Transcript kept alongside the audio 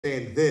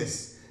And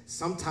this,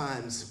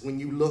 sometimes when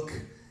you look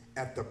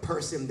at the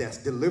person that's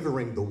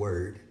delivering the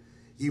word,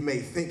 you may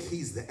think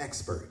he's the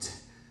expert.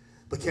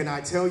 But can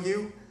I tell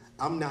you,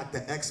 I'm not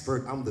the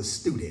expert, I'm the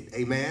student.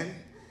 Amen?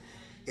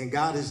 And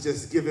God has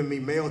just given me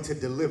mail to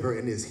deliver,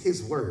 and it's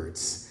his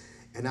words.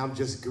 And I'm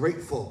just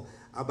grateful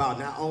about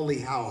not only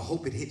how I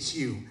hope it hits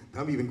you,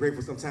 but I'm even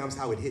grateful sometimes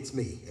how it hits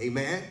me.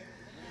 Amen?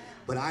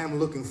 But I am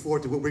looking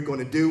forward to what we're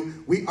going to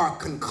do. We are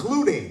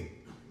concluding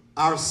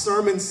our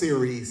sermon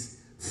series,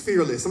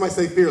 Fearless. Somebody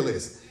say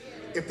Fearless.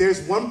 If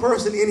there's one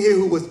person in here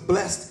who was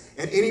blessed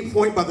at any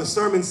point by the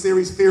sermon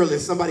series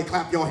Fearless, somebody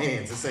clap your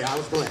hands and say, I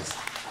was blessed.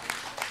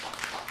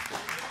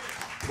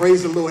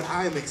 Praise the Lord.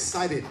 I am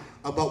excited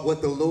about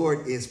what the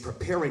Lord is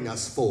preparing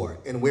us for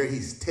and where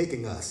he's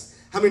taking us.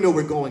 How many know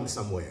we're going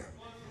somewhere?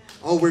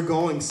 Oh, we're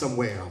going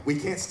somewhere. We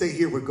can't stay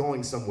here. We're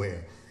going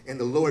somewhere. And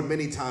the Lord,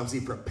 many times, he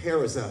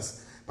prepares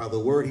us by the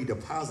word he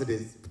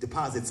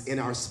deposits in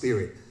our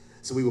spirit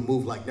so we will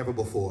move like never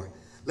before.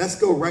 Let's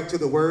go right to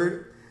the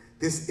word.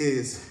 This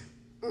is,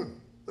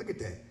 look at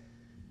that.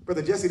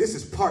 Brother Jesse, this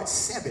is part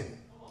 7.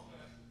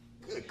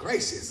 Good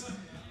gracious.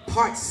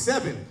 Part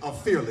 7 of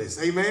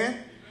Fearless. Amen.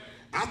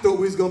 I thought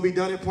we was going to be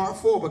done in part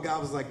 4, but God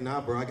was like, nah,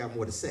 bro, I got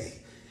more to say.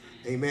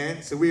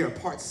 Amen. So we are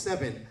part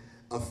 7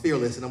 of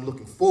Fearless, and I'm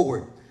looking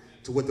forward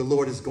to what the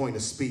Lord is going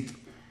to speak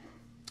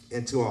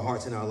into our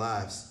hearts and our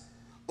lives.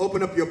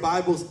 Open up your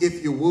Bibles,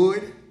 if you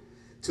would,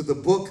 to the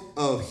book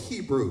of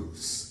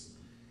Hebrews.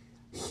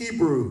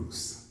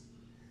 Hebrews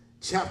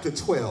chapter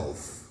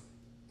 12.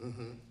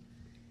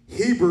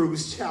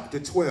 Hebrews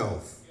chapter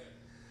 12.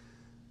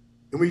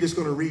 And we're just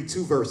going to read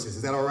 2 verses.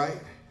 Is that all right?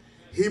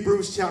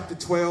 Hebrews chapter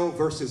 12,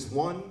 verses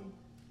 1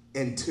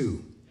 and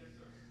 2.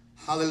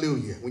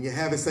 Hallelujah. When you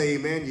have it, say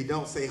amen. You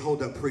don't say,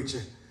 hold up,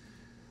 preacher.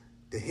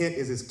 The hint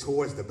is it's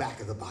towards the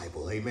back of the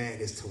Bible. Amen.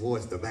 It's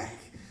towards the back.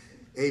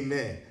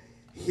 Amen.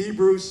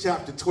 Hebrews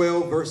chapter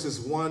 12,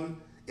 verses 1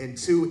 and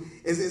 2.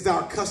 Is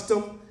our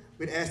custom.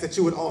 We'd ask that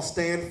you would all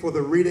stand for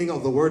the reading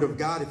of the word of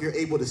God. If you're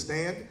able to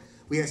stand,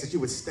 we ask that you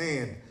would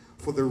stand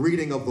for the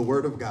reading of the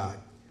word of God.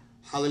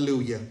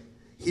 Hallelujah.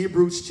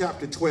 Hebrews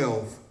chapter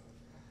 12,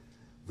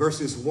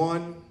 verses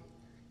 1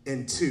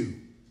 and 2.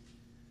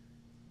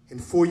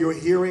 And for your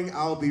hearing,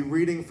 I'll be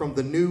reading from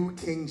the New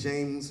King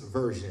James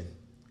Version.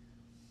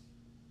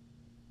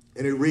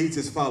 And it reads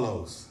as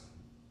follows.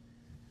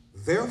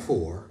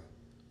 Therefore,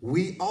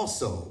 we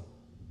also,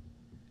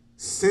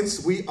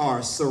 since we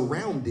are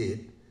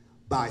surrounded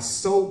by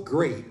so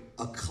great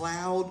a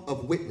cloud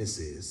of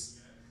witnesses,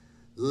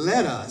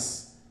 let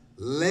us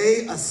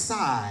lay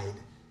aside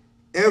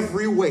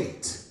every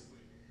weight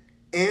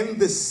and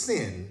the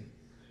sin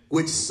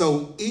which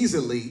so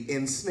easily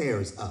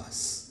ensnares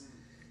us,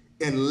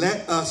 and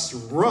let us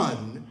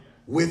run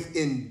with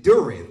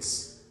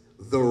endurance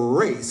the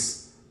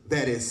race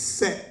that is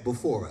set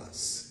before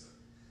us,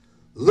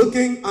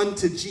 looking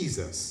unto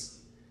Jesus,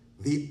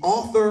 the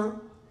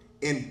author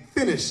and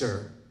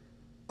finisher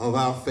of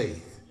our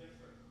faith,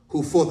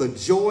 who for the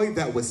joy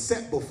that was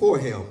set before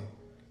him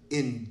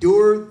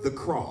endured the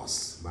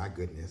cross, my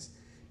goodness,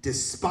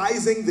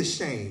 despising the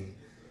shame,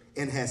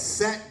 and has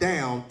sat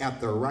down at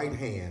the right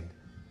hand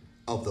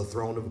of the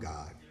throne of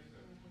God.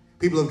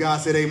 People of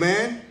God said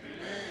amen. Amen.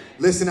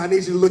 Listen, I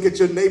need you to look at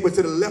your neighbor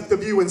to the left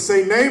of you and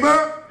say,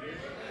 neighbor,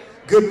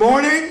 good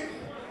morning.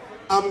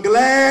 I'm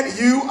glad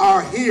you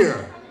are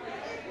here.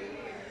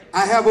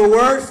 I have a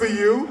word for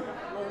you.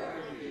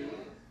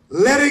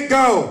 Let it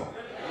go.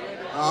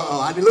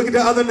 Uh-oh, I need to look at the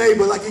other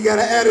neighbor like you got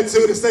an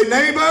attitude and say,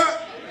 neighbor,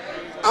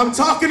 I'm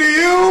talking to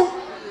you.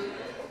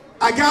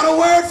 I got a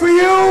word for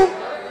you.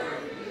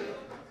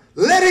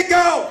 Let it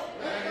go.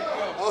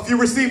 Oh, if you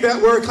receive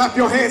that word, clap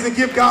your hands and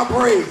give God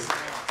praise.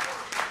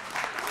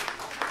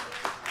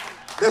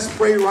 Let's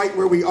pray right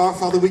where we are.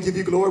 Father, we give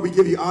you glory. We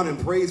give you honor and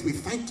praise. We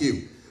thank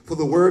you for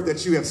the word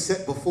that you have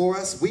set before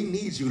us. We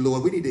need you,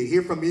 Lord. We need to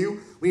hear from you.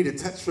 We need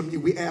to touch from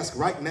you. We ask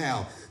right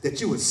now that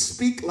you would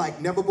speak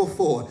like never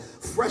before.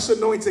 Fresh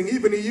anointing,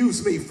 even to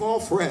use me, fall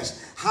fresh.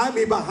 Hide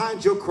me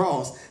behind your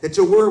cross, that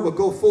your word will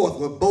go forth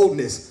with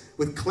boldness,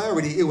 with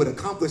clarity. It would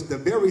accomplish the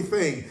very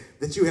thing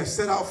that you have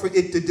set out for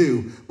it to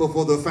do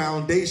before the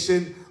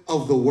foundation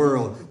of the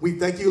world. We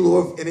thank you,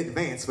 Lord, in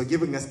advance for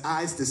giving us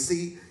eyes to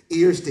see,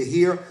 ears to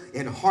hear,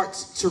 and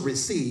hearts to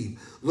receive.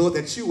 Lord,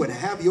 that you would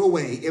have your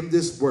way in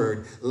this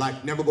word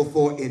like never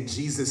before in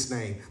Jesus'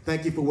 name.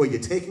 Thank you for where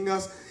you're taking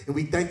us. And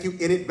we thank you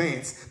in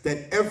advance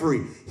that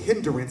every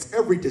hindrance,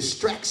 every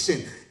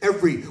distraction,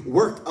 every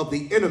work of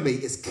the enemy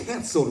is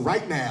canceled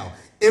right now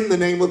in the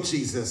name of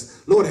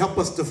Jesus. Lord, help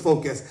us to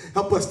focus.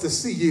 Help us to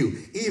see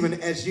you even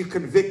as you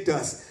convict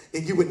us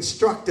and you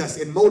instruct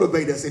us and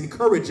motivate us,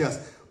 encourage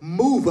us,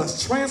 move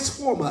us,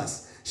 transform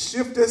us,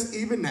 shift us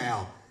even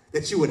now,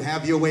 that you would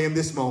have your way in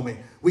this moment.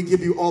 We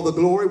give you all the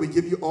glory. We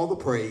give you all the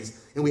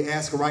praise. And we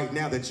ask right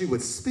now that you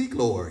would speak,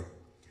 Lord.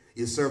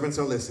 Your servants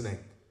are listening.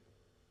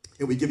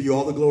 And we give you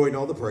all the glory and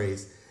all the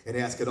praise and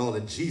ask it all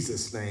in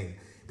Jesus' name.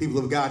 People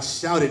of God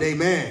shouted,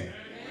 amen.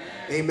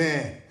 Amen.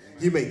 Amen.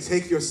 You may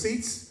take your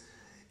seats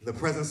in the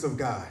presence of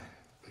God.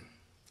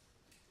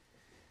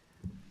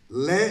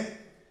 let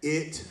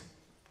it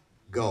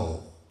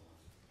go.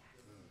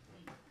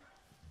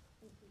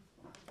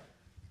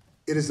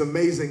 It is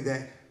amazing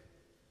that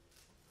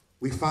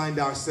we find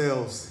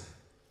ourselves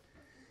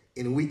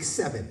in week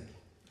 7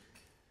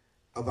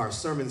 of our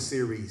sermon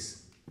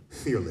series,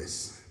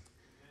 Fearless.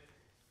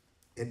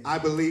 And I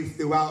believe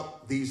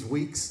throughout these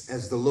weeks,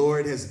 as the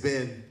Lord has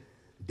been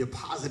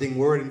depositing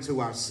word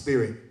into our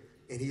spirit,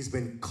 and he's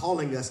been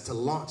calling us to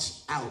launch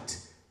out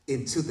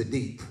into the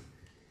deep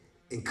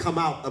and come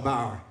out of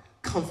our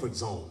comfort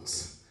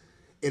zones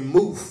and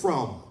move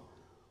from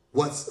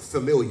what's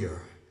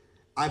familiar.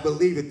 I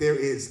believe that there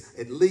is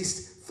at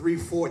least 3,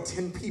 4,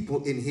 10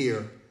 people in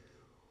here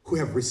who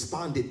have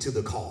responded to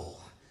the call.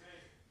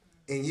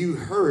 And you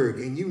heard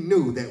and you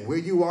knew that where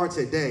you are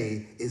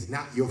today is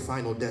not your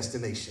final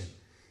destination.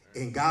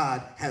 And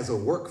God has a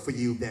work for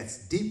you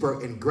that's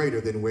deeper and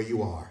greater than where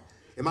you are.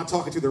 Am I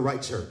talking to the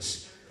right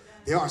church?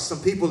 There are some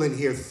people in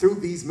here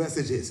through these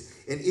messages,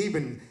 and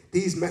even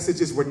these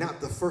messages were not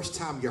the first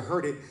time you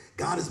heard it.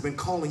 God has been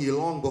calling you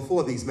long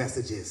before these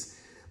messages.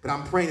 But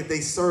I'm praying that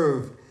they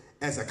serve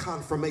as a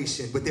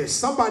confirmation. But there's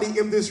somebody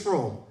in this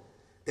room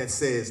that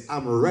says,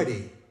 I'm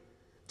ready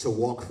to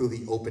walk through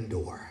the open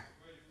door.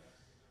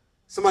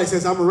 Somebody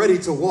says, I'm ready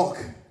to walk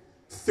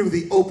through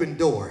the open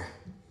door,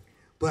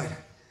 but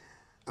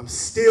I'm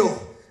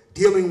still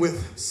dealing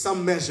with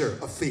some measure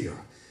of fear.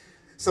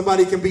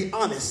 Somebody can be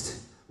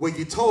honest where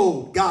you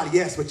told God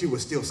yes, but you were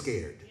still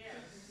scared.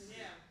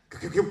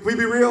 Can we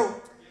be real?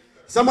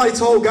 Somebody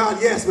told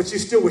God yes, but you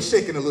still were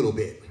shaking a little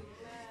bit.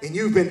 And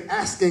you've been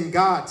asking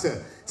God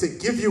to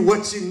give you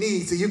what you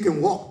need so you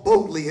can walk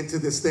boldly into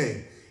this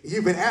thing.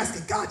 You've been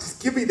asking God,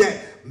 just give me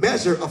that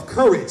measure of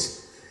courage.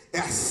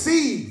 I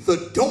see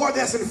the door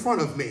that's in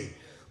front of me,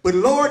 but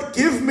Lord,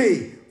 give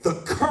me the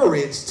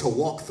courage to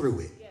walk through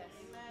it. Yes.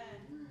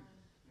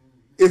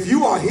 If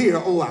you are here,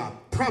 I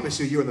promise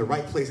you, you're in the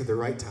right place at the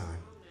right time.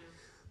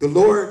 The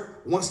Lord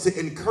wants to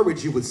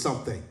encourage you with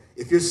something.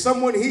 If you're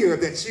someone here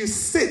that you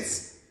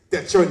sense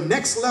that your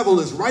next level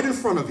is right in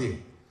front of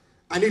you,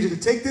 I need you to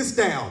take this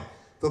down.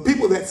 For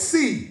people that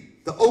see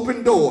the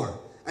open door,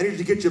 I need you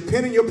to get your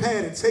pen and your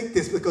pad and take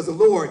this, because the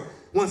Lord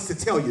wants to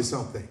tell you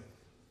something.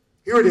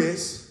 Here it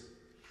is.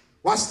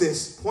 Watch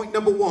this. Point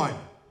number 1.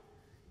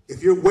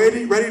 If you're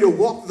ready to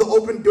walk through the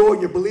open door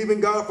and you're believing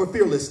God for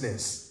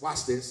fearlessness,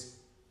 watch this.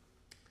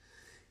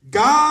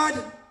 God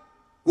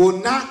will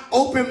not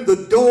open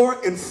the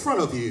door in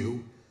front of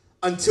you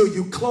until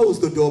you close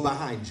the door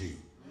behind you.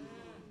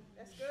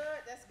 That's good.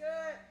 That's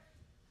good.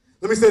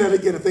 Let me say that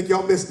again. I think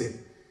y'all missed it.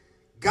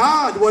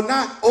 God will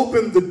not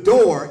open the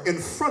door in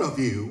front of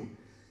you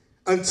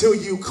until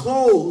you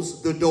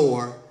close the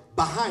door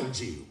behind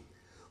you.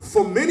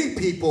 For many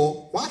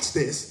people, watch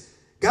this,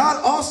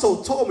 God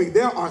also told me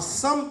there are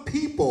some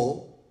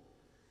people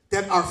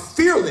that are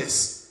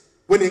fearless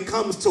when it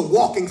comes to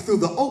walking through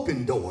the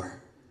open door,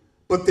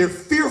 but they're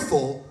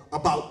fearful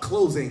about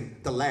closing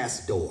the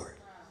last door.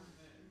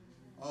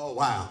 Oh,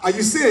 wow. Are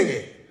you seeing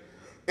it?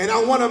 And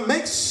I want to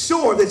make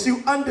sure that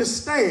you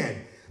understand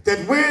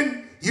that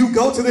when you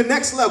go to the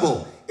next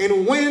level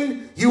and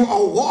when you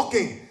are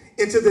walking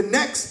into the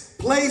next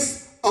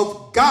place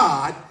of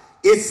God,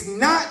 it's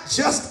not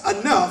just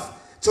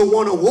enough to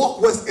want to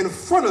walk what's in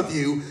front of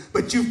you,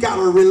 but you've got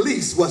to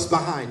release what's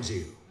behind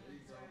you.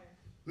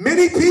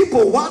 Many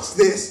people, watch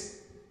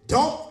this,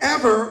 don't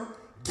ever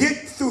get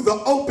through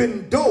the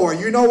open door.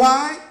 You know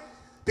why?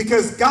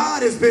 Because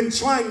God has been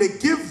trying to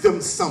give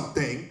them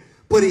something,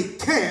 but he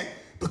can't,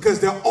 because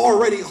they're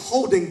already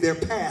holding their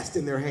past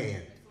in their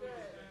hand.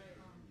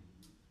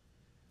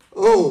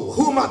 Oh,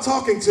 who am I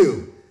talking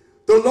to?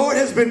 The Lord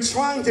has been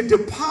trying to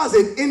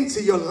deposit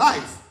into your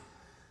life,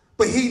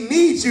 but he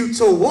needs you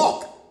to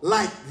walk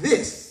like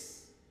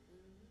this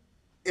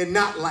and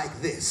not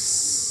like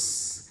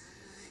this.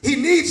 He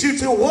needs you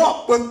to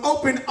walk with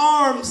open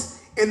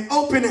arms and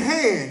open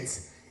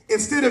hands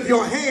instead of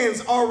your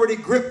hands already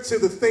gripped to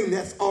the thing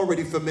that's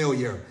already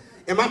familiar.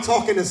 Am I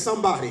talking to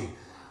somebody?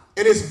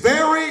 And it's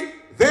very,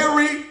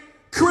 very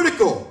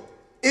critical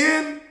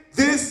in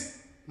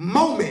this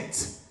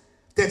moment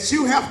that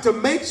you have to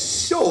make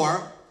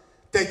sure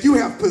that you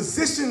have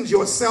positioned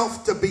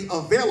yourself to be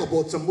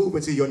available to move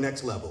into your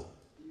next level.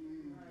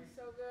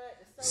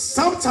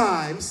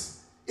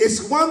 Sometimes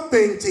it's one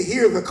thing to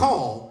hear the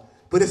call,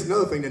 but it's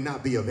another thing to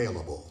not be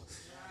available.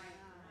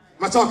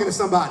 Am I talking to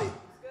somebody?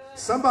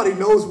 Somebody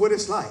knows what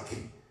it's like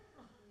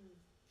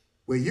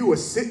where you were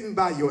sitting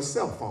by your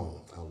cell phone.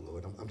 Oh,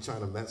 Lord, I'm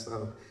trying to mess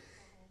up.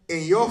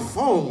 And your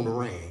phone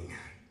rang.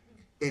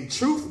 And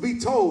truth be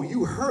told,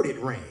 you heard it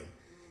ring.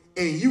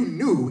 And you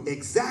knew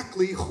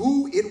exactly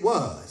who it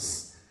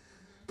was.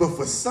 But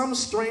for some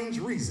strange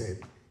reason,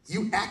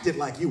 you acted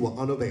like you were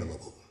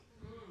unavailable.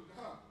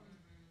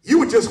 You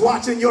were just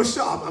watching your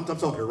show. I'm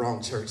talking the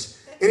wrong church.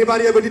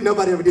 Nobody ever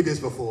did this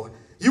before.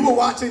 You were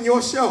watching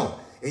your show,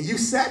 and you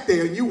sat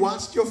there and you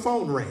watched your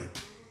phone ring.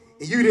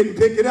 And you didn't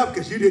pick it up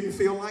because you didn't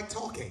feel like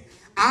talking.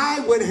 I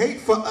would hate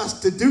for us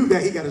to do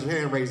that. He got his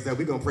hand raised up.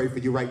 We're going to pray for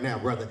you right now,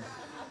 brother.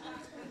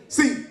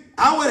 See,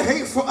 I would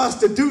hate for us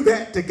to do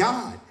that to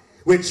God.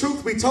 When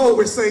truth be told,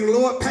 we're saying,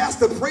 Lord,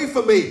 Pastor, pray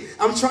for me.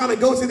 I'm trying to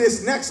go to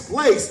this next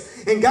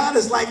place. And God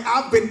is like,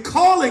 I've been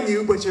calling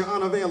you, but you're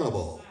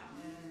unavailable.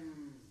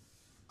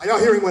 Are y'all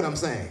hearing what I'm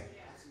saying?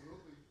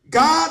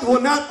 God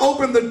will not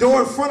open the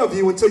door in front of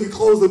you until you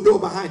close the door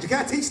behind you.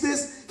 Can I teach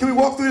this? Can we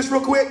walk through this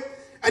real quick?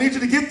 I need you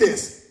to get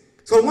this.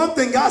 So one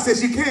thing, God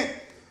says you can't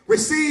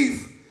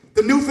receive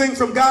the new thing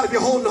from God if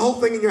you're holding the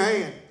whole thing in your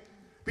hand.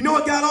 You know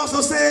what God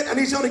also said? I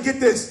need y'all to get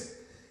this.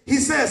 He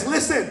says,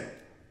 listen,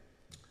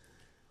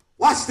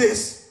 watch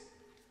this.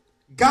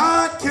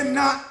 God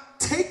cannot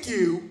take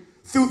you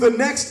through the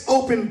next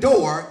open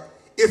door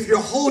if you're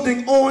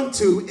holding on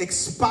to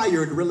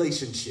expired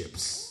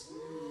relationships.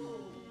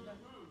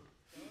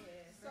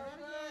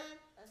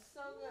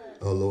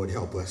 Oh, Lord,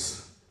 help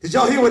us. Did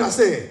y'all hear what I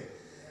said?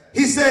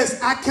 He says,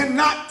 I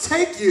cannot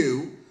take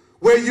you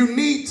where you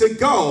need to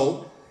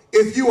go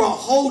if you are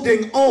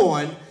holding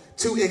on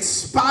to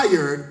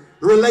expired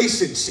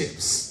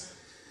relationships.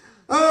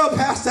 Oh,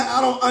 Pastor,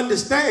 I don't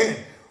understand.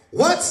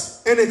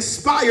 What's an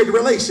expired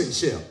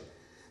relationship?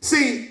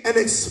 See, an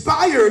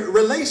expired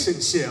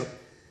relationship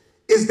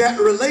is that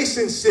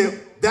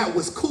relationship that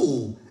was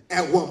cool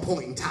at one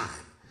point in time.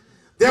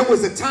 There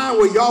was a time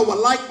where y'all were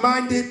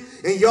like-minded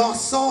and y'all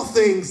saw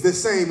things the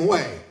same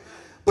way.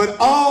 But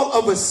all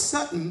of a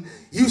sudden,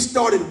 you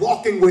started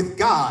walking with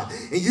God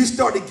and you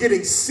started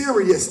getting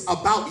serious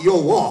about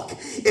your walk.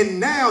 And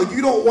now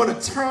you don't want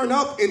to turn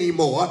up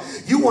anymore.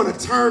 You want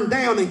to turn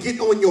down and get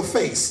on your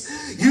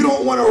face. You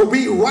don't want to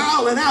be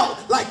wilding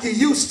out like you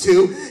used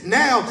to.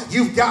 Now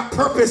you've got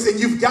purpose and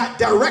you've got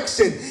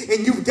direction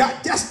and you've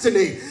got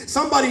destiny.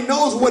 Somebody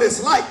knows what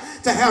it's like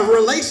to have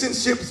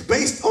relationships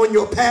based on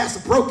your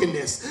past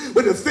brokenness.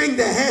 But the thing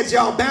that had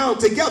y'all bound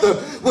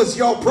together was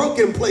your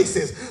broken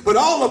places. But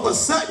all of a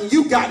sudden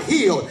you got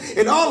healed.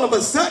 And all of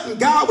a sudden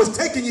God was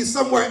taking you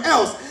somewhere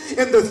else.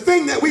 And the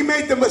thing that we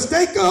made the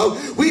mistake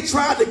of, we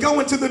tried to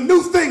go into the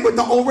new thing with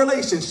the old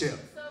relationship.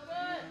 So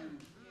good.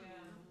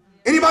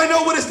 Anybody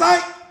know what it's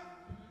like?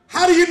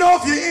 How do you know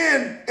if you're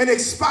in an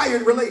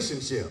expired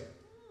relationship?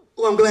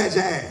 Well, I'm glad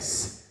you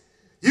asked.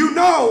 You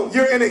know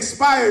you're in an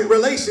expired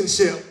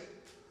relationship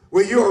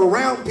where you're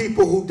around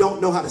people who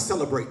don't know how to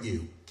celebrate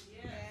you.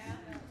 Yeah.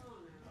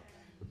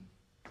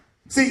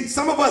 See,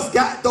 some of us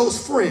got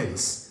those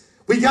friends.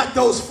 We got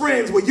those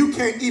friends where you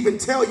can't even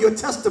tell your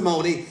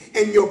testimony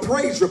and your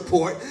praise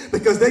report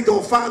because they're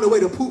going to find a way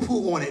to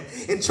poo-poo on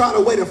it and try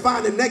to way to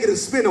find a negative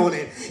spin on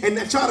it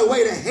and try to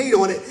way to hate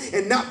on it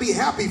and not be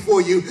happy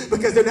for you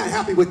because they're not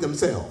happy with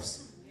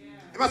themselves. Yeah.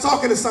 Am I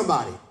talking to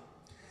somebody?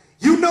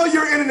 You know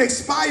you're in an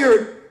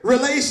expired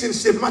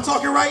relationship. Am I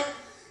talking right?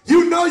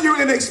 You know you're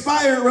in an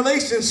expired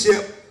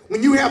relationship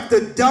when you have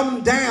to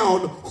dumb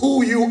down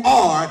who you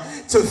are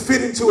to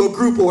fit into a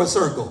group or a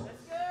circle.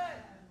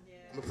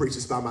 I'm going to preach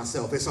this by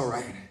myself. It's all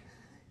right.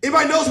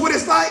 Anybody knows what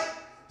it's like?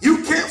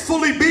 You can't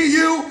fully be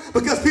you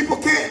because people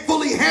can't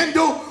fully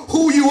handle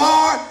who you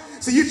are.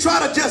 So you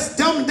try to just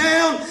dumb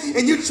down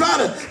and you try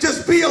to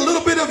just be a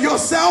little bit of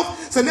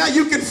yourself. So now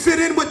you can fit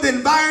in with the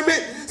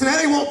environment. So now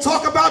they won't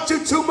talk about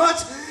you too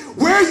much.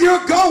 Where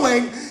you're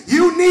going,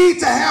 you need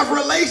to have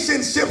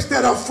relationships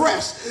that are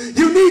fresh.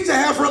 You need to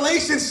have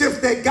relationships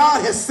that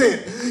God has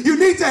sent. You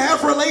need to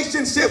have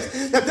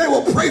relationships that they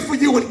will pray for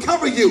you and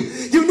cover you.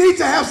 You need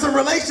to have some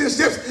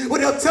relationships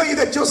where they'll tell you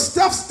that your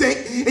stuff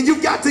stink and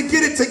you've got to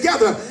get it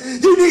together.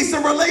 You need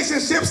some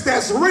relationships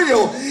that's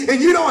real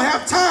and you don't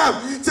have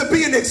time to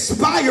be in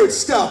expired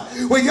stuff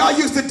where y'all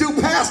used to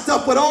do past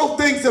stuff but old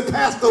things have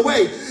passed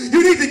away.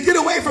 You need to get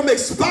away from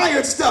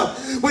expired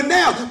stuff when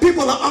now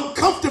people are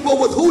uncomfortable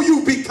with who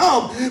you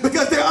become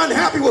because they're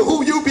unhappy with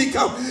who you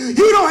become.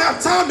 You don't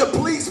have time to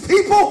please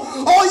people.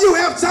 All you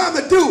have time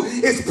to do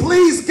is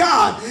please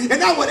God.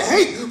 And I would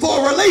hate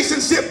for a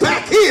relationship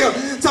back here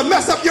to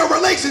mess up your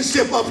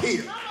relationship up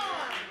here.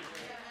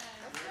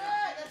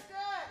 That's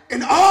good.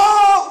 And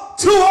all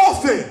too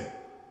often,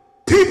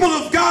 people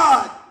of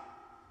God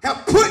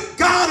have put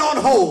God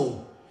on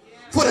hold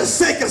for the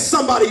sake of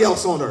somebody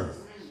else on earth.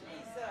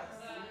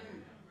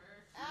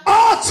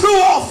 All too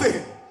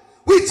often,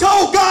 we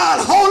told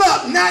God, hold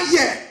up, not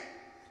yet.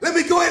 Let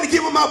me go ahead and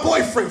get with my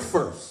boyfriend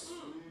first.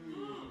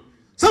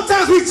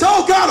 Sometimes we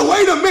told God,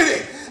 wait a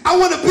minute, I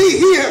want to be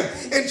here.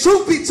 And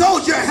truth be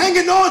told, you're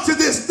hanging on to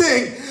this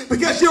thing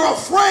because you're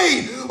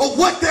afraid of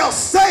what they'll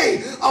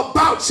say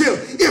about you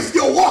if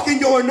you're walking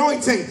your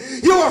anointing.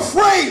 You're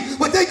afraid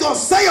what they're going to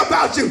say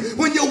about you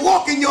when you're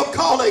walking your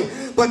calling.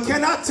 But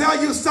can I tell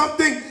you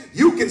something?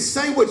 You can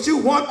say what you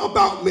want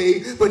about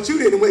me, but you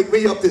didn't wake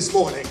me up this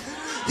morning.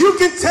 You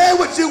can tell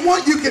what you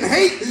want, you can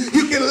hate,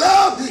 you can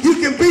love, you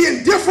can be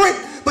indifferent,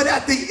 but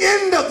at the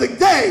end of the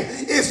day,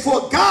 it's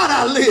for God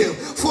I live,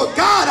 for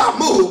God I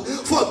move,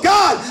 for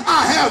God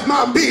I have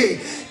my being.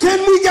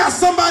 Can we got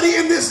somebody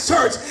in this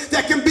church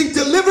that can be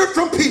delivered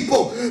from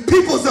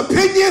people's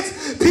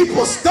opinions,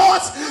 people's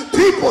thoughts,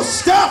 people's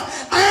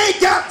stuff? I ain't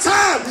got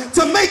time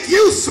to make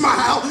you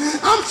smile.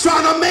 I'm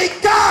trying to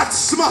make God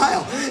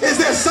smile. Is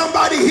there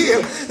somebody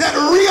here that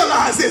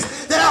realizes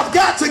that I've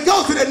got to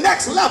go to the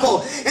next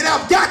level and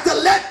I've got to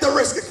let the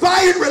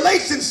expired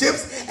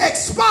relationships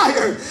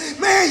expire?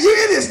 Man,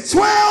 it is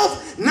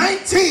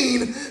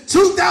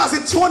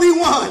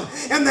 12/19/2021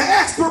 and the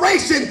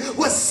expiration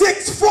was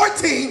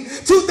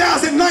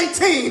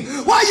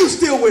 6/14/2019. Why are you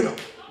still with them?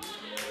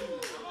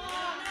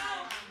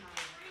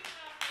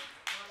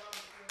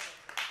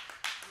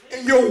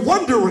 And you're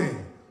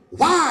wondering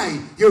why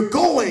you're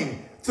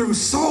going through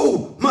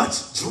so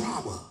much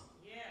drama.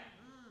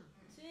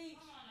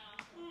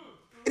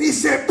 And he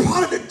said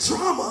part of the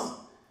drama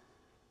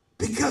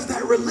because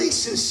that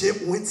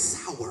relationship went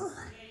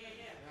sour.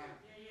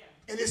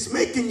 And it's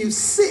making you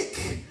sick.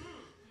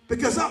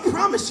 Because I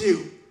promise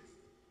you,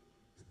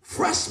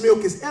 fresh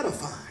milk is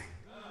edifying.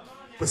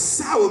 But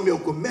sour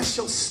milk will mess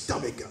your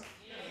stomach up.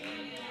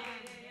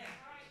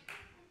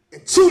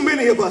 And too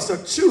many of us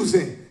are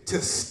choosing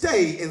to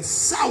stay in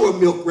sour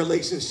milk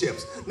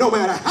relationships, no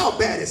matter how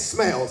bad it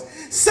smells.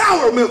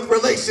 Sour milk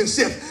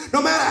relationships,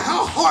 no matter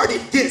how hard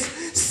it gets.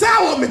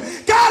 Sour milk.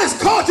 God has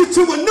called you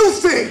to a new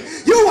thing.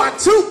 You are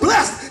too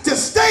blessed to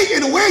stay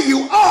in where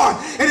you are.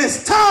 And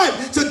it's time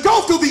to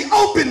go through the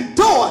open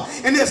door.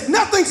 And there's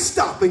nothing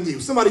stopping you.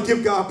 Somebody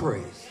give God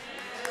praise.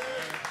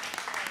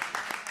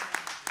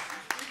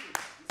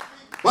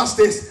 Watch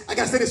this. I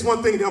got to say this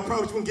one thing, and I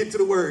promise we're going to get to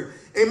the word.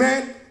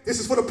 Amen. This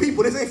is for the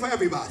people. This ain't for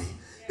everybody.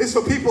 This is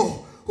for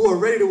people who are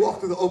ready to walk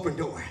through the open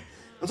door.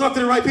 I'm talking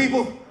to the right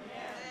people.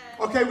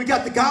 Okay, we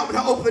got the God when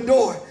I open the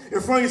door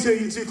in front of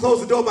you, so you close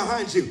the door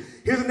behind you.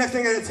 Here's the next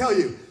thing I got to tell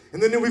you,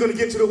 and then we're going to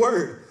get to the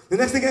word. The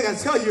next thing I got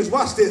to tell you is,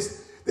 watch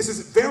this. This is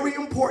very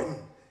important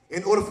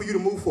in order for you to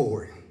move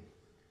forward.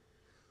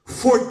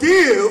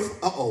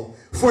 Forgive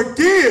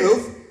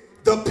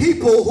the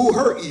people who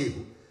hurt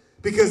you,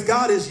 because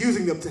God is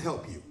using them to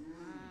help you.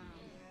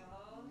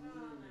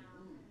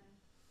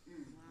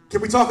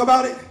 Can we talk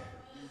about it?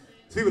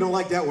 People don't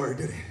like that word,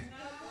 do they?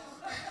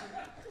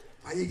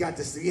 Why you got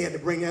this? You had to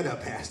bring that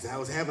up, Pastor. I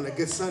was having a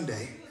good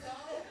Sunday.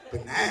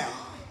 But now,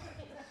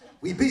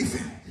 we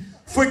beefing.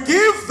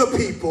 Forgive the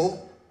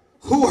people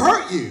who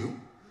hurt you,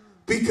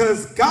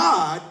 because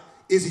God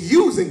is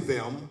using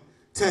them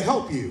to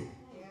help you.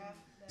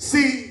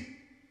 See,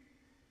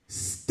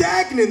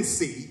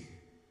 stagnancy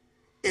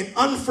and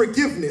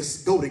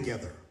unforgiveness go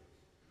together.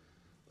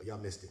 Oh, y'all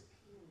missed it.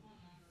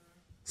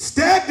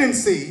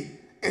 Stagnancy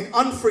and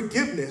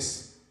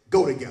unforgiveness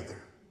go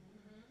together.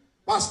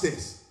 Watch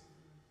this.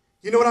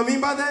 You know what I mean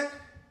by that?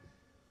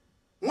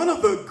 One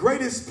of the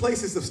greatest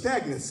places of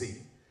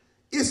stagnancy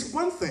is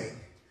one thing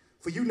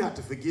for you not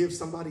to forgive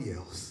somebody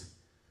else.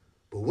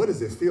 But what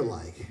does it feel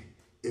like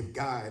if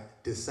God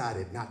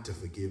decided not to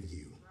forgive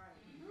you?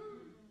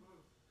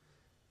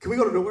 Can we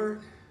go to the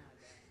word?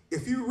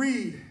 If you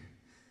read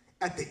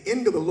at the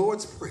end of the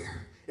Lord's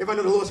Prayer, everybody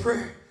know the Lord's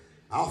Prayer?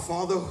 Our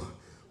Father,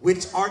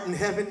 which art in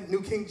heaven,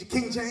 New King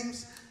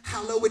James,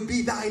 hallowed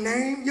be thy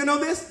name. You know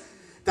this?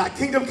 Thy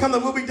kingdom come, thy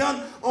will be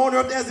done on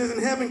earth as it is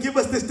in heaven. Give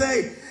us this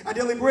day our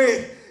daily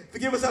bread.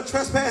 Forgive us our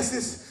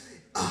trespasses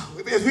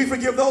as we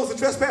forgive those who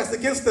trespass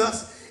against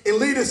us. And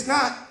lead us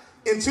not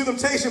into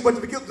temptation, but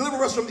to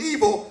deliver us from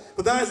evil.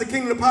 For thine is the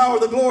kingdom, the power,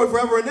 the glory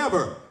forever and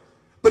ever.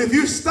 But if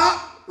you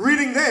stop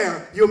reading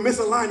there, you'll miss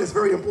a line that's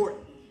very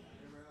important.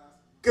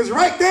 Because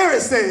right there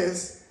it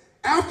says,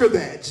 after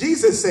that,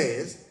 Jesus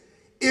says,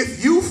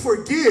 if you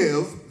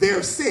forgive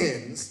their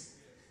sins,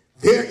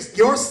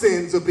 your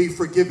sins will be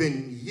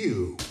forgiven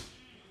you.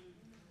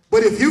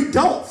 But if you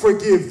don't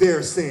forgive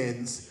their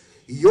sins,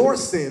 your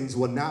sins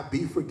will not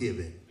be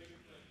forgiven.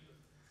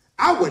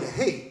 I would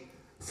hate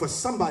for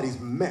somebody's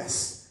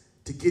mess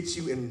to get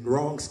you in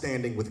wrong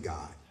standing with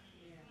God.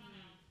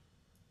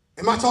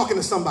 Am I talking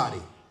to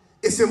somebody?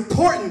 It's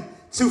important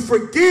to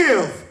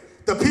forgive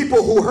the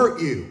people who hurt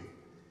you.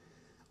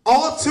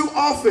 All too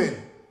often,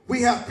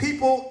 we have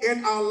people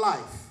in our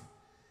life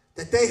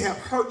that they have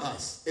hurt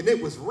us, and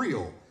it was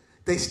real.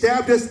 They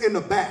stabbed us in the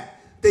back.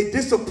 They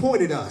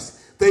disappointed us.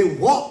 They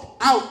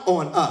walked out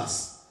on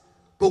us.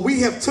 But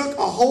we have took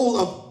a hold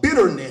of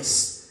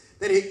bitterness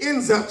that it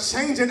ends up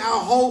changing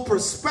our whole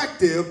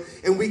perspective,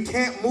 and we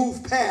can't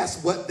move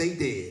past what they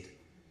did.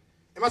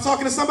 Am I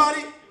talking to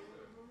somebody?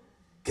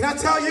 Can I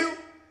tell you?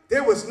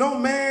 There was no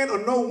man or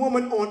no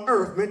woman on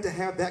earth meant to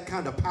have that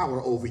kind of power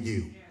over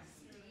you.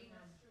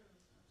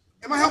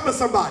 Am I helping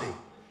somebody?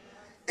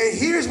 And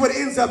here's what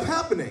ends up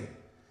happening.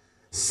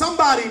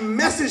 Somebody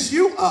messes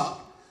you up,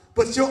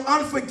 but your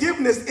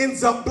unforgiveness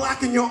ends up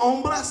blocking your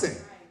own blessing.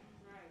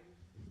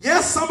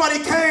 Yes,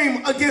 somebody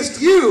came against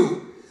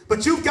you,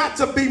 but you've got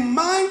to be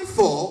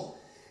mindful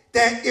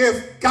that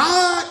if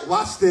God,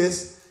 watch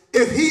this,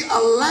 if he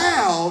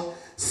allowed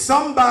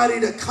somebody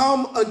to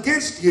come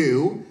against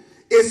you,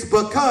 it's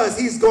because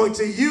he's going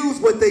to use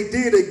what they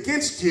did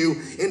against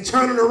you and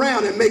turn it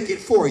around and make it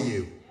for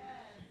you.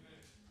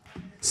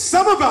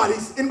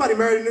 Anybody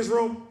married in this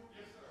room?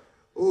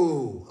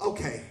 Ooh,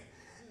 okay.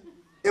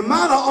 Am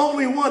I the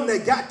only one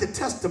that got the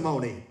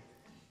testimony?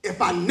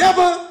 If I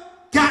never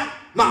got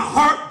my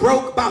heart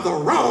broke by the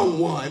wrong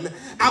one,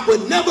 I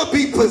would never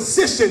be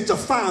positioned to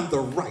find the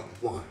right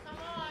one.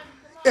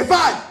 If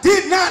I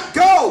did not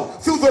go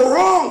through the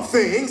wrong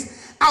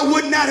things, I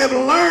would not have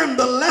learned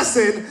the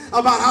lesson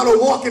about how to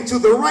walk into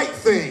the right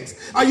things.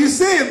 Are you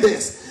seeing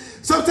this?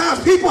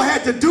 Sometimes people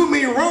had to do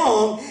me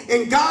wrong,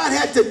 and God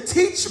had to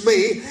teach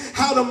me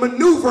how to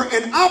maneuver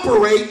and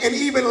operate and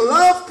even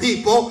love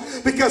people,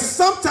 because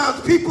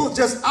sometimes people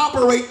just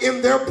operate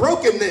in their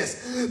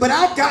brokenness. But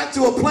I've gotten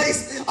to a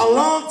place a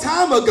long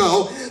time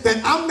ago that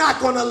I'm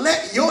not going to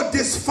let your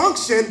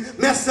dysfunction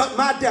mess up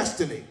my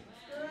destiny.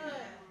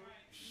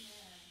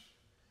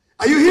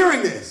 Are you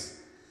hearing this?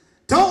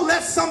 Don't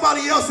let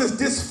somebody else's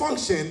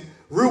dysfunction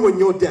ruin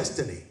your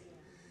destiny.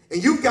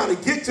 And you've got to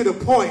get to the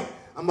point.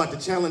 I'm about to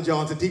challenge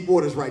y'all into deep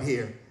waters right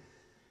here.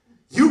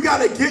 You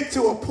got to get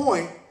to a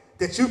point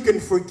that you can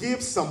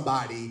forgive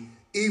somebody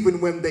even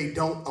when they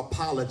don't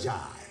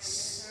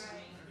apologize.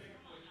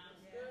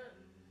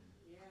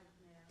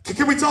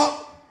 Can we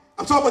talk?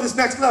 I'm talking about this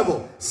next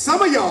level.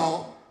 Some of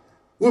y'all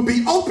will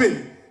be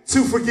open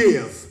to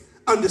forgive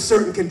under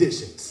certain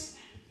conditions.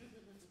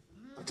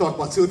 I'm talking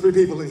about 2 or 3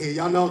 people in here.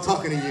 Y'all know I'm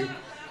talking to you.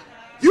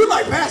 You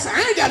like, Pastor,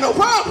 I ain't got no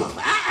problem.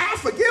 I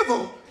forgive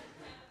them.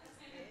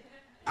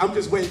 I'm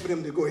just waiting for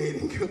them to go ahead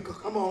and go.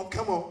 Come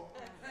on.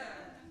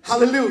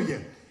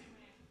 Hallelujah.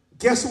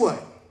 Guess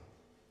what?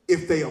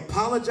 If they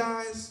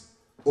apologize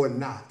or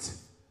not,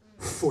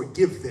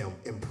 forgive them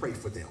and pray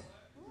for them.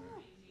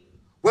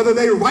 Whether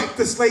they wipe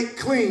the slate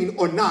clean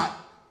or not,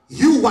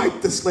 you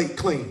wipe the slate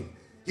clean.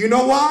 You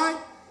know why?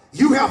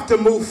 You have to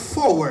move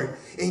forward,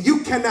 and you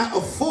cannot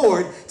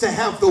afford to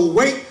have the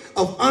weight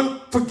of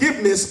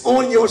unforgiveness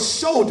on your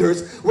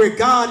shoulders where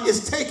God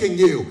is taking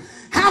you.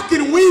 How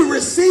can we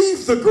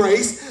receive the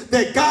grace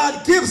that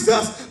God gives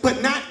us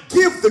but not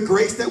give the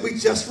grace that we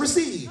just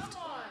received?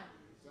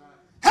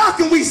 How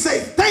can we say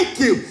thank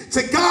you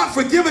to God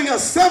for giving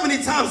us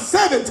 70 times,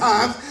 7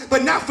 times,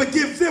 but not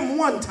forgive them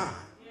 1 time?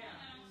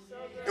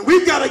 And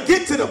we've got to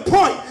get to the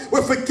point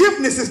where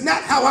forgiveness is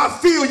not how I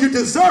feel you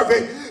deserve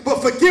it,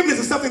 but forgiveness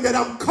is something that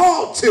I'm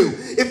called to.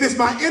 If it's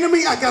my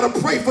enemy, I got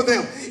to pray for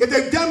them. If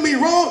they've done me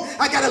wrong,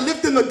 I got to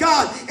lift them to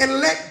God and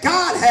let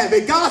God have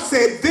it. God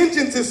said,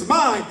 vengeance is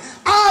mine.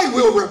 I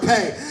will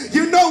repay.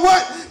 You know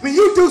what? When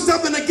you do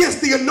something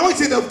against the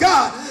anointing of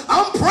God,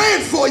 I'm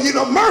praying for you,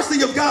 the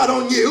mercy of God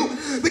on you,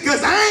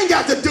 because I ain't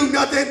got to do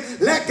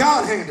nothing. Let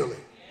God handle it.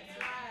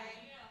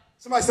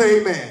 Somebody say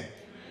amen.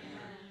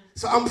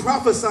 So I'm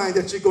prophesying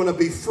that you're going to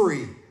be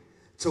free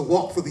to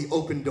walk through the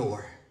open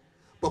door.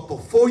 But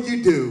before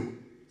you do,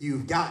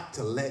 you've got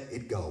to let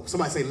it go.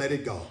 Somebody say, let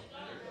it go.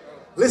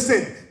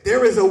 Listen,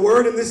 there is a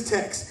word in this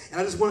text, and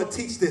I just want to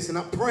teach this, and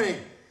I'm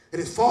praying that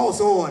it falls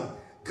on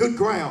good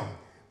ground.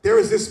 There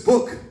is this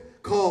book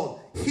called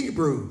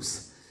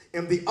Hebrews,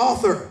 and the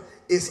author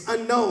is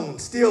unknown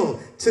still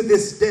to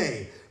this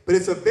day, but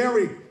it's a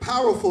very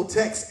powerful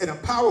text and a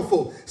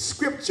powerful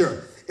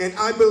scripture. And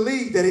I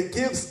believe that it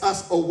gives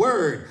us a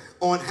word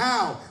on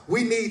how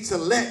we need to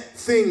let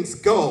things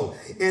go.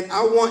 And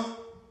I want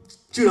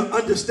you to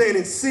understand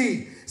and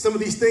see some of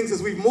these things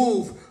as we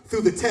move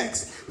through the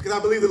text, because I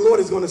believe the Lord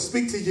is going to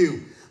speak to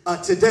you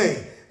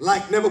today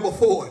like never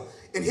before.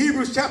 In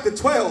Hebrews chapter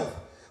 12,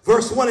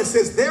 verse 1, it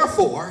says,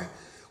 therefore,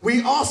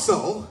 we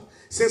also,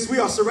 since we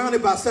are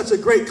surrounded by such a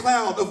great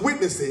cloud of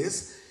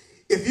witnesses,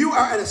 if you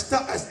are at a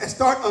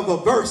start of a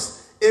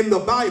verse in the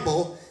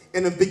Bible,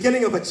 in the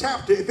beginning of a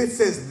chapter, if it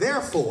says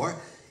therefore,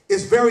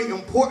 it's very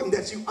important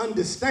that you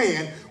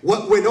understand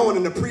what went on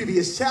in the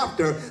previous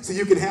chapter so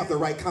you can have the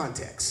right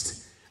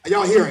context. Are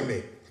y'all hearing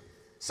me?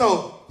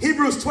 So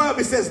Hebrews 12,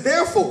 it says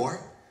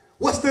therefore.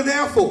 What's the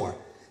therefore?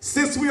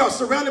 Since we are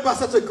surrounded by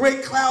such a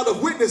great cloud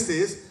of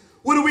witnesses,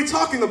 what are we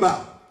talking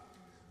about?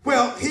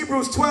 Well,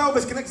 Hebrews 12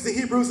 is connected to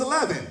Hebrews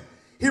 11.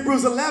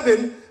 Hebrews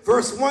 11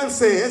 verse 1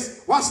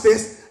 says, watch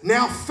this,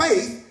 now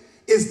faith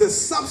is the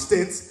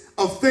substance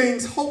of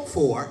things hoped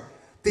for,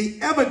 the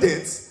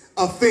evidence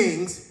of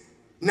things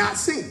not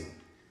seen.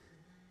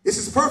 This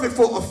is perfect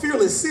for a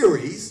fearless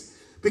series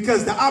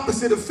because the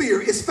opposite of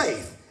fear is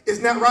faith.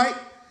 Isn't that right?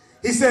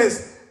 He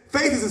says,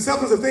 faith is the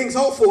substance of things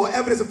hoped for,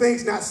 evidence of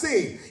things not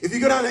seen. If you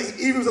go down to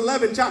Hebrews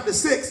 11,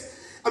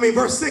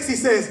 verse 6, he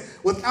says,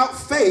 without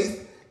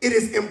faith, it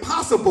is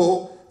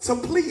impossible to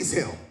please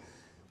him.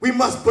 We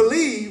must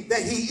believe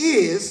that he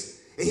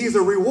is, and he's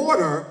a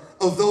rewarder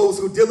of those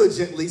who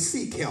diligently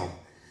seek him.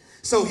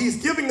 So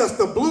he's giving us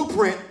the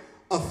blueprint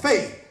of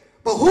faith.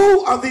 But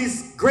who are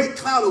these great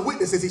cloud of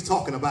witnesses he's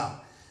talking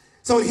about?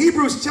 So in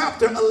Hebrews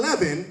chapter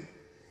 11,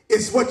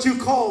 it's what you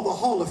call the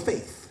Hall of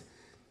Faith.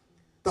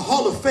 The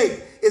Hall of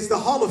Faith is the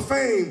Hall of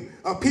Fame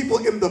of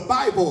people in the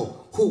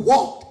Bible who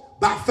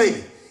walked by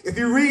faith. If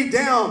you read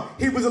down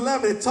Hebrews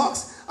 11, it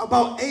talks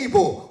about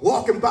Abel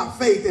walking by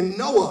faith, and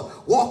Noah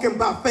walking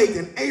by faith,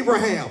 and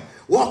Abraham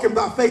walking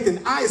by faith, and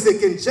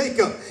Isaac and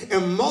Jacob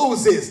and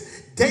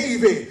Moses,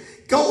 David.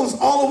 goes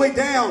all the way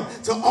down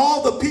to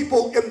all the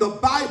people in the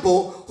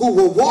Bible who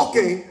were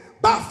walking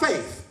by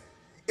faith.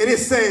 And it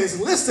says,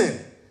 listen,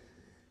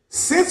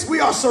 since we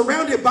are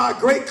surrounded by a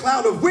great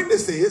cloud of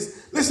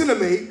witnesses, listen to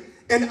me.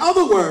 In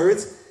other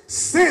words,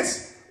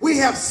 since we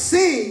have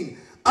seen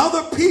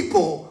other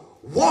people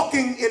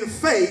walking in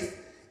faith,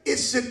 it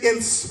should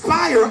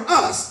inspire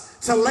us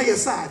to lay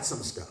aside some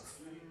stuff.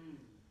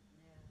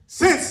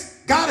 Since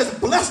God has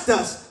blessed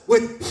us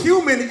with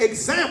human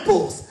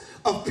examples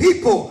of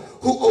people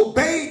who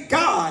obeyed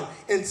God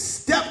and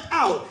stepped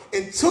out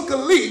and took a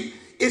leap,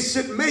 it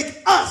should make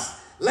us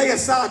lay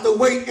aside the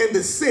weight and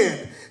the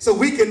sin so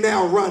we can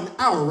now run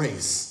our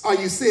race. Are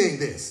you seeing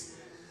this?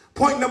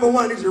 Point number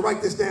one, I need you to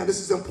write this down. This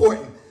is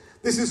important.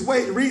 This is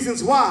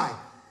reasons why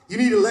you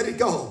need to let it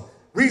go.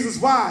 Reasons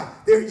why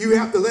you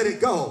have to let it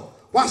go.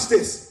 Watch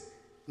this.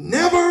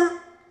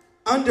 Never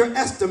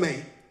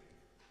underestimate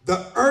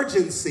the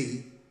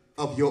urgency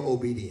of your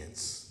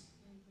obedience.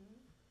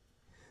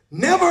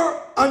 Never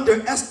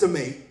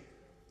underestimate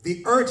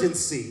the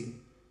urgency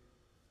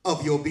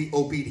of your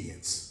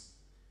obedience.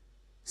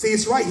 See,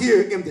 it's right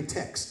here in the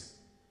text.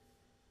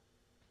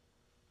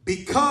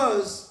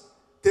 Because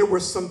there were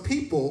some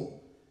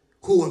people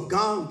who have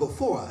gone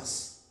before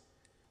us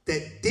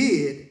that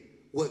did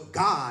what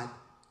God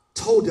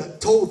told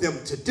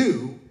them to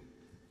do.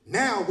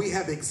 Now we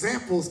have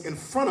examples in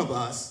front of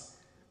us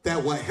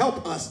that will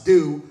help us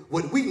do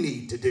what we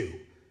need to do.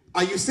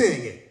 Are you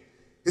seeing it?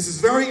 This is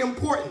very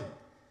important.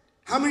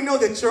 How many know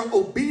that your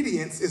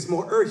obedience is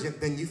more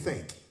urgent than you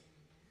think?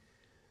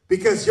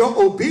 Because your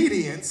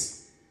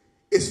obedience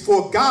is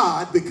for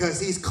God because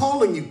he's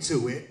calling you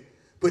to it,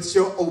 but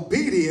your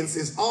obedience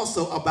is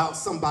also about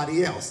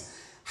somebody else.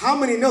 How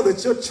many know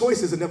that your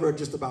choices are never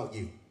just about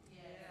you?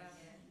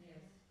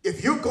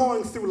 If you're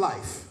going through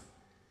life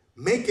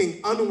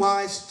making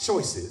unwise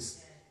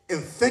choices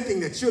and thinking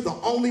that you're the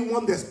only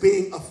one that's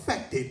being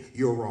affected,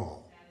 you're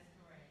wrong.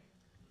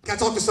 Can I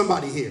talk to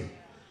somebody here?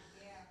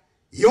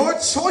 Your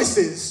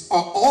choices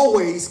are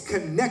always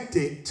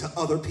connected to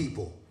other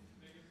people.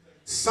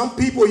 Some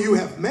people you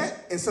have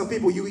met and some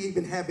people you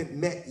even haven't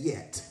met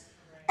yet.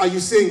 Are you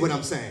seeing what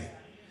I'm saying?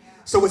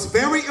 So it's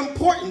very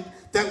important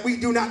that we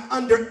do not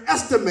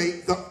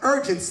underestimate the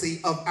urgency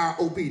of our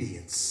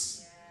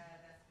obedience.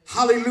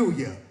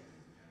 Hallelujah.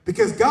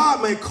 Because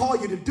God may call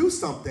you to do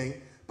something,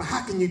 but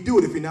how can you do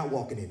it if you're not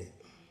walking in it?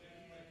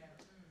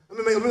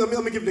 Let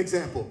me give an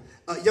example.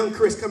 Young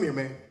Chris, come here,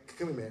 man.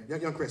 Come here,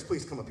 man. Young Chris,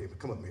 please come up here.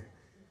 Come up here.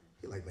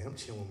 You're like, man, I'm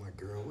chilling with my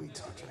girl. What are you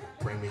talking, trying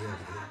to bring me up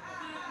here?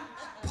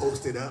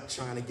 Posted up,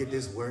 trying to get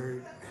this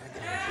word. Man,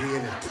 I gotta be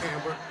in the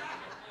camera.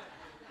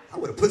 I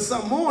would have put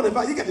something on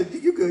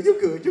if you good.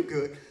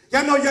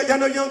 Y'all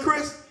know young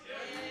Chris?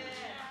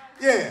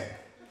 Yeah.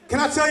 Can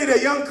I tell you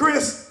that young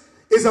Chris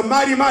is a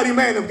mighty, mighty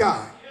man of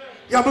God?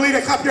 Y'all believe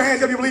that? Clap your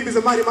hands if you believe he's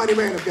a mighty, mighty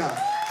man of God.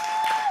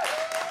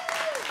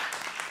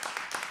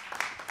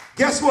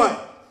 Guess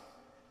what?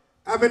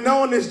 I've been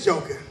knowing this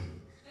joker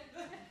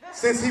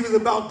since he was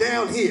about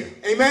down here.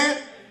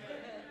 Amen?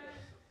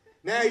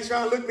 Now he's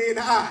trying to look me in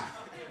the eye.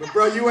 But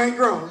bro, you ain't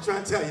grown. I'm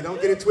trying to tell you,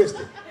 don't get it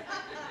twisted.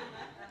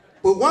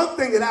 But one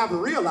thing that I've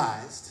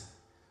realized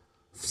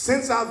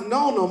since I've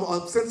known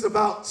him, since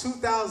about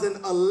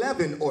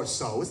 2011 or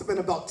so, it's been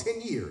about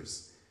 10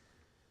 years.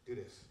 Do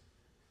this.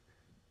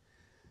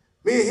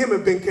 Me and him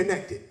have been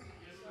connected.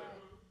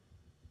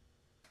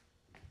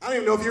 I don't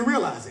even know if you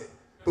realize it,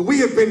 but we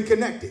have been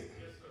connected.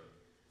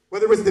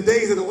 Whether it was the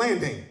days of the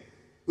landing,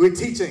 we were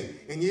teaching,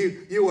 and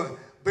you were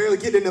barely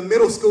getting into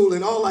middle school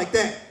and all like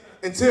that,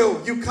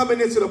 until you coming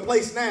into the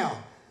place now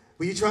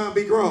where you try and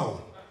be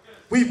grown.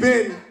 We've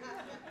been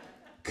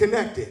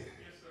connected.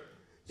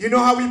 You know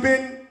how we've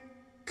been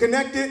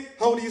connected?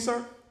 How old are you,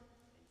 sir?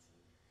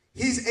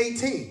 He's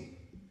 18.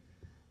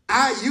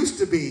 I used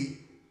to be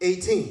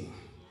 18.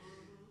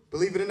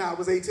 Believe it or not, I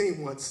was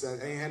 18 once. I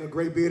ain't had a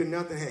gray beard or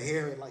nothing, had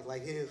hair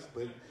like his,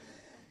 but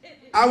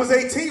I was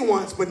 18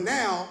 once, but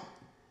now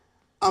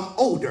I'm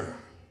older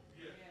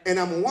and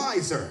I'm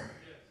wiser.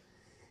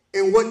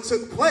 And what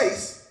took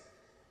place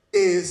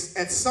is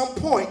at some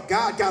point,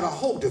 God got a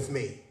hold of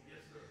me.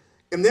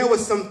 And there were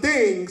some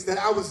things that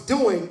I was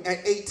doing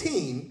at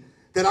 18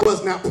 that I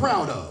was not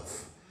proud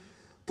of.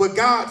 But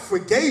God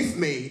forgave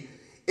me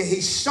and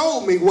he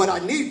showed me what I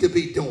need to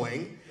be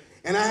doing.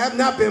 And I have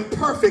not been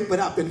perfect, but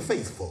I've been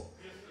faithful.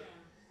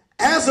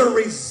 As a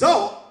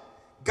result,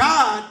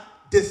 God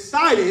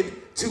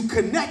decided to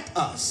connect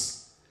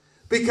us.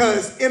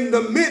 Because in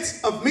the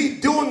midst of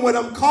me doing what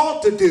I'm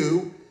called to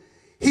do,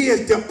 he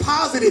has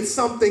deposited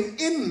something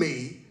in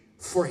me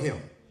for him.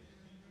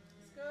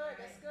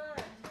 That's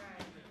good.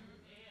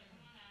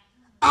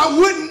 I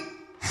wouldn't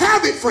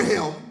have it for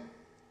him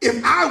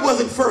if I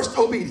wasn't first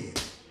obedient.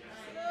 That's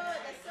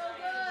so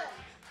good.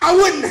 I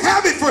wouldn't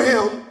have it for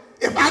him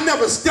if I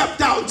never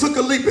stepped out and took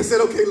a leap and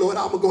said, okay, Lord,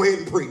 I'm going to go ahead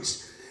and preach.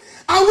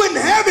 I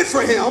wouldn't have it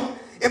for him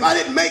if I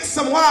didn't make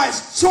some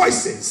wise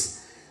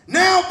choices.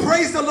 Now,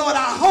 praise the Lord,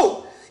 I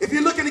hope if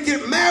you're looking to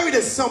get married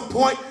at some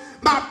point,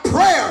 my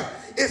prayer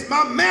is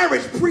my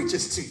marriage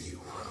preaches to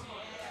you.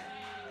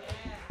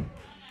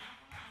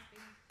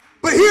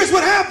 But here's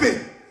what happened.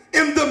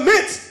 In the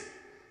midst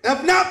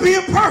of not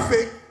being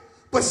perfect,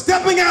 but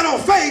stepping out on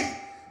faith,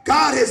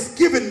 God has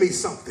given me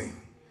something.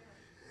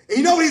 And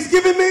you know what he's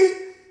given me?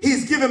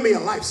 He's given me a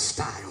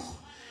lifestyle.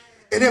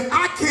 And if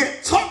I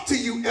can't talk to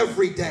you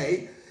every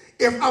day,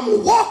 if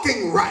I'm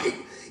walking right,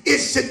 it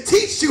should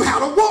teach you how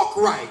to walk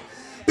right.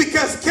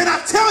 Because can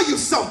I tell you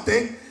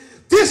something?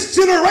 This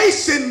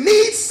generation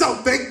needs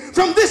something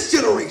from this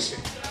generation.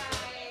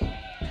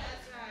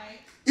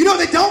 You know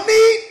what they don't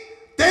need?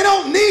 They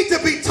don't need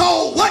to be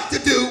told what to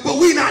do, but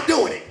we're not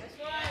doing it.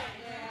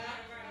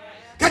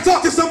 Can I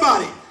talk to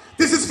somebody?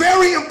 This is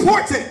very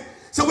important.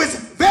 So it's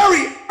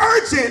very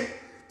urgent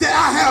that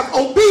I have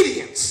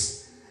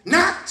obedience,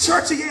 not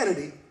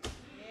churchianity,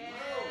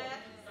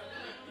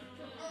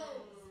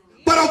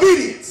 but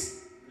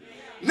obedience.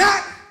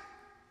 Not,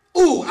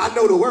 ooh, I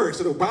know the word.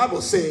 So the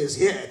Bible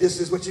says, yeah, this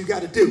is what you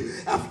got to do.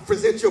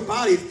 Present your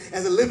bodies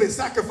as a living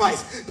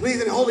sacrifice,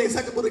 pleasing and holy and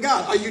acceptable to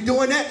God. Are you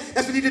doing that?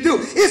 That's what you need to do.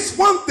 It's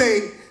one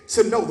thing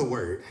to know the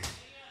word.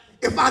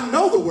 If I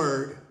know the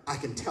word, I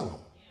can tell them.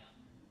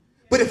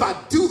 But if I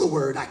do the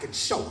word, I can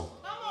show them.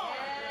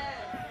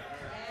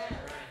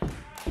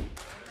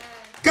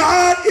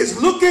 God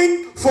is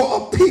looking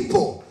for a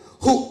people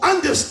who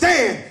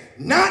understand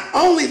not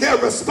only their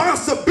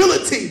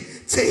responsibility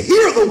to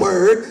hear the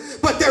word,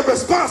 but their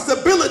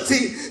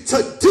responsibility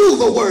to do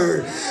the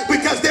word.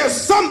 Because there's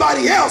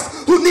somebody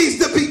else who needs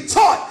to be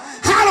taught,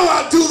 how do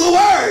I do the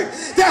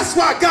word? That's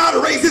why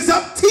God raises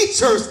up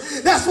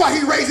teachers. That's why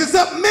he raises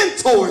up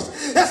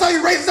mentors. That's why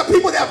he raises up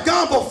people that have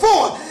gone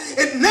before.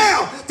 And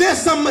now there's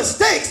some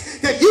mistakes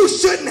that you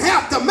shouldn't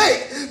have to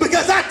make,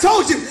 because I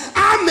told you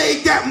I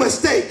made that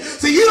mistake.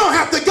 So you don't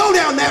have to go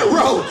down that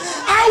road.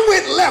 I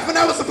went left and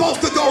I was supposed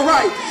to go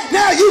right.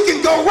 Now you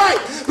can go right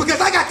because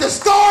I got the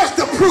scars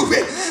to prove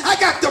it. I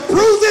got the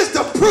bruises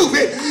to prove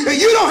it. And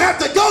you don't have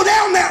to go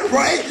down that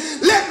way.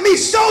 Let me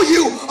show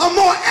you a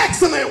more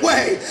excellent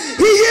way.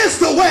 He is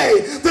the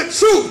way, the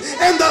truth,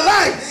 and the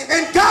life.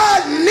 And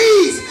God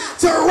needs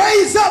to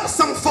raise up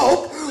some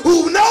folk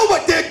who know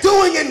what they're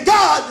doing in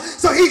God,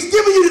 so he's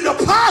giving you the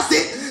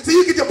deposit so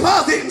you can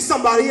deposit in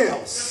somebody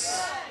else.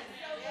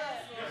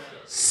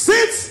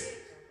 Since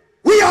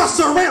we are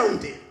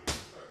surrounded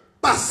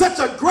by such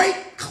a great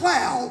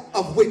cloud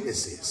of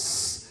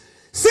witnesses,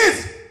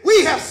 since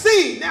we have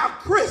seen, now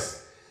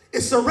Chris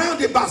is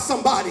surrounded by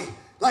somebody,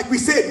 like we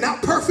said,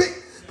 not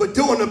perfect, but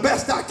doing the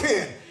best I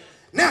can.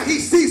 Now he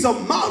sees a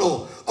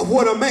model of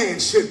what a man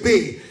should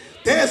be.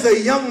 There's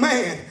a young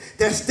man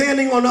that's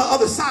standing on the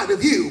other side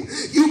of you.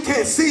 You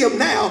can't see him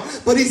now,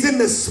 but he's in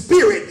the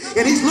spirit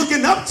and he's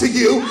looking up to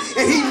you,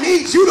 and he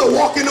needs you to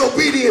walk in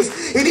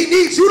obedience, and he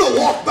needs you to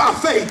walk by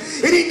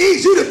faith, and he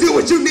needs you to do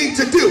what you need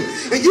to do.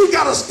 And you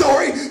got a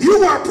story.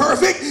 You weren't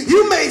perfect.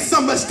 You made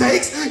some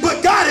mistakes,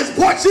 but God has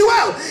brought you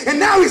out. And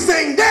now he's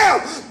saying,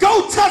 now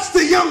go touch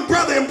the young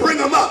brother and bring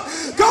him up.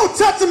 Go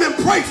touch him and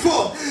pray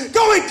for him.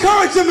 Go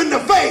encourage him in the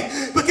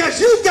faith,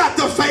 because you've got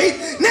the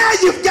faith. Now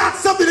you've got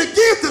something to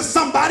give to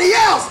somebody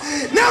else.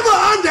 Never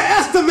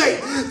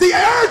underestimate the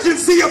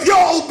urgency of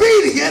your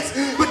obedience,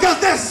 because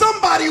there's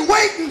somebody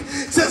waiting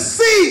to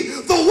see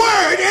the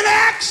word in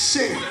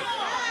action.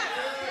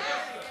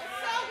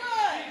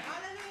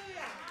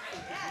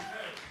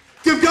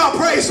 Give God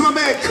praise for my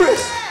man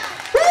Chris.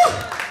 Woo!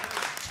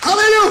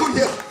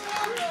 Hallelujah.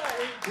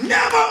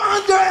 Never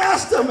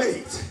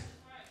underestimate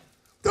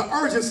the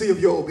urgency of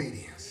your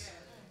obedience.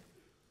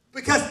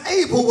 Because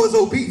Abel was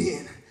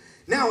obedient,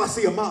 now I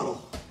see a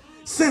model.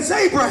 Since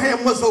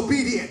Abraham was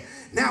obedient,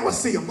 now I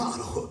see a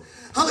model.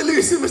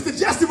 Hallelujah. Since Mr.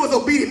 Jesse was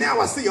obedient,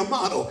 now I see a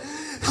model.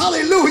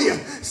 Hallelujah.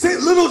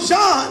 St. Little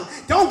John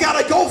don't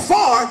got to go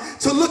far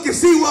to look and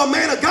see what a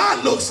man of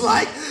God looks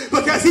like,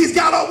 because he's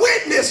got a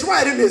witness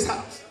right in his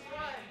house.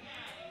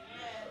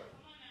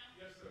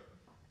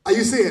 Are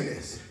you seeing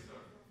this?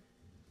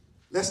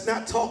 Let's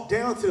not talk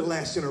down to the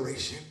last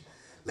generation.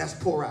 Let's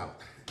pour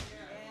out.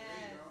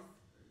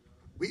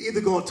 We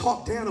either going to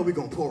talk down or we're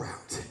going to pour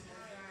out.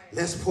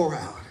 Let's pour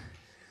out.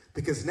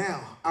 Because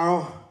now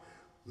our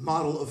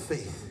model of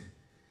faith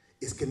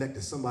is connected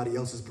to somebody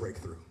else's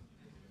breakthrough.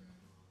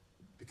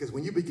 Because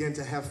when you begin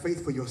to have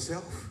faith for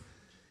yourself,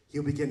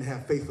 you'll begin to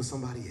have faith for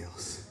somebody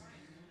else.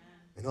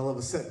 And all of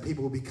a sudden,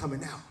 people will be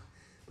coming out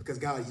because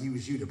God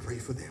used you to pray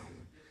for them.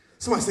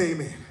 Somebody say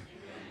amen.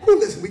 Who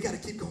listen, we got to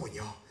keep going,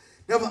 y'all.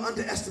 Never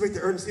underestimate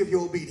the urgency of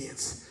your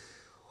obedience.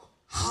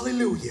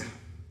 Hallelujah.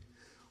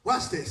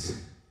 Watch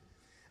this.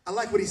 I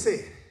like what he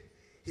said.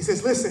 He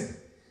says, listen,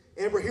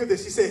 Amber, hear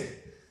this. He said,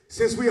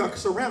 since we are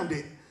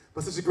surrounded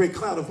by such a great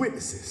cloud of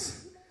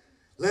witnesses,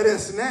 let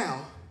us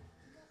now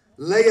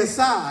lay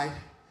aside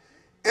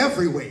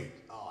every weight.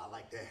 Oh, I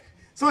like that.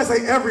 Somebody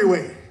say every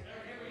weight.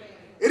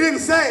 It didn't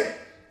say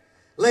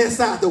lay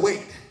aside the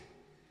weight.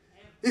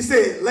 He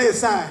said lay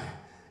aside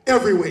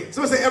every weight.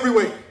 Somebody say every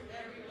weight.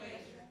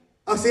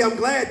 I say, I'm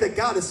glad that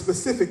God is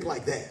specific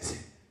like that.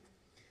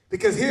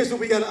 Because here's what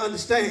we got to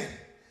understand.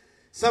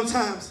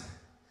 Sometimes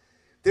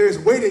there is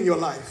weight in your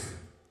life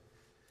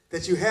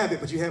that you have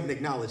it, but you haven't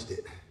acknowledged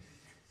it.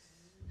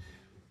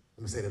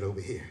 Let me say that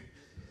over here.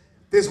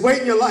 There's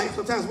weight in your life.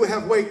 Sometimes we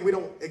have weight and we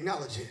don't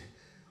acknowledge it.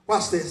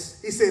 Watch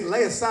this. He said,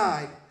 lay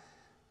aside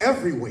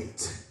every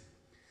weight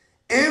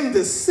and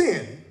the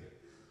sin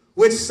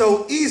which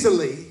so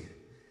easily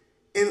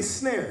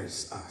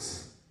ensnares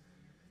us,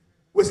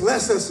 which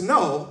lets us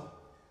know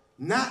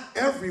not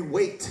every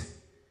weight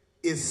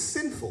is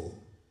sinful,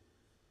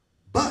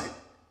 but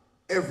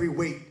every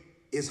weight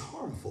is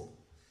harmful.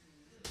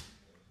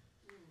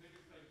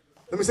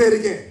 Let me say it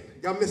again.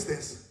 Y'all missed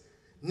this.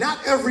 Not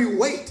every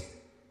weight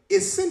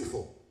is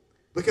sinful,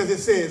 because it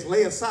says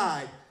lay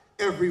aside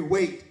every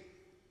weight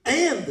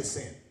and the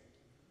sin.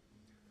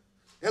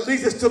 That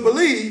leads us to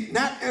believe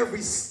not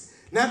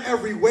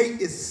every weight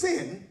is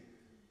sin,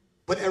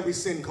 but every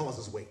sin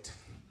causes weight.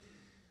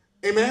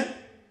 Amen?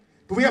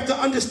 But we have to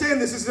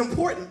understand this is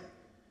important.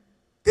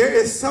 There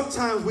is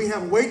sometimes we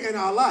have weight in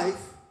our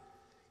life,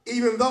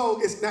 even though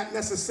it's not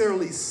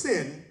necessarily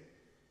sin,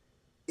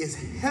 is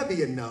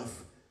heavy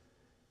enough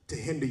to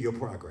hinder your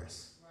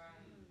progress.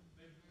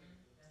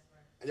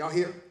 Are y'all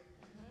here?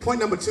 Point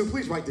number 2,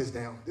 please write this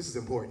down. This is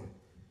important.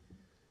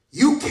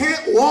 You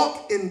can't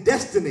walk in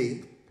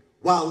destiny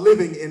while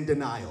living in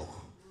denial.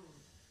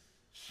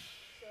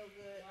 So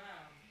good.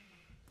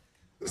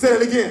 Let me say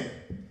that again.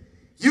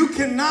 You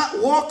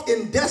cannot walk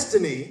in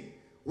destiny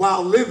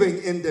while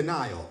living in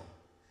denial.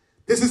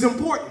 This is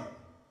important.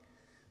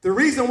 The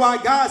reason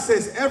why God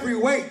says every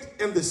weight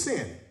and the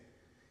sin,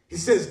 he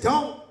says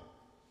don't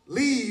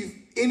leave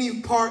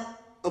any part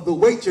of the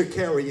weight you're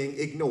carrying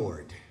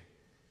ignored,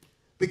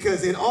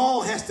 because it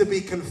all has to be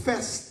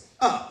confessed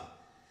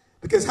up.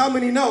 Because how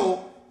many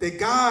know that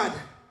God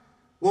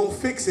won't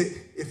fix it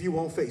if you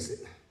won't face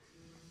it?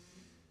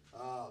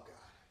 Oh,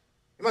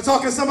 God. Am I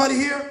talking to somebody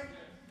here?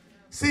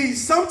 See,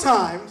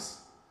 sometimes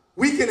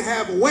we can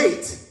have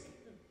weight,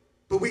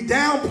 but we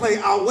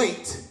downplay our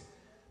weight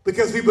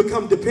because we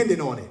become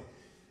dependent on it.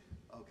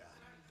 Oh,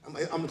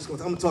 God. I'm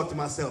going to talk to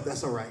myself.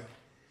 That's all right.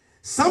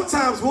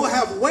 Sometimes we'll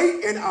have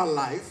weight in our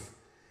life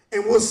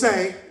and we'll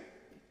say,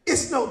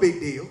 it's no big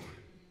deal.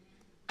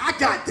 I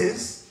got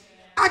this.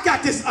 I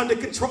got this under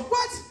control.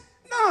 What?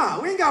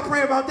 Nah, we ain't got to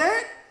pray about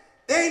that.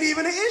 That ain't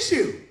even an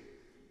issue.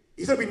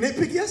 You going to be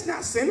nitpicky? That's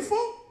not sinful.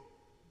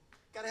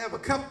 Got to have a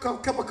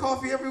cup of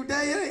coffee every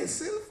day. It ain't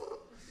sinful.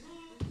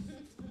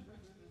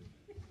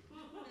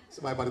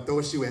 Somebody about to throw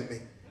a shoe at me.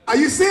 Are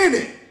you seeing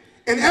it?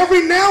 And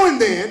every now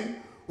and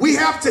then, we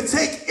have to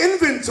take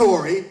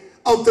inventory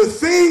of the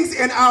things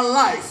in our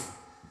life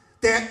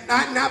that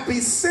might not be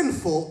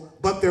sinful,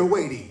 but they're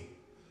weighty.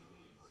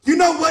 You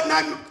know what?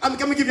 I'm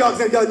going to give y'all an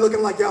example. Y'all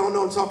looking like y'all don't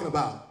know what I'm talking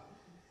about.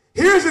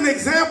 Here's an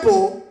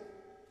example.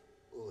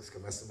 Oh, let's go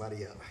mess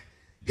somebody up.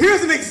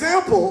 Here's an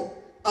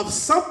example of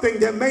something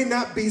that may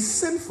not be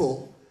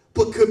sinful,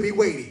 but could be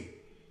weighty.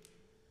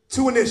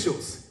 2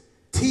 initials.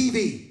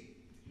 TV.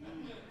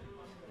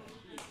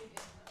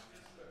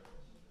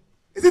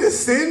 Is it a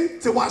sin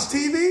to watch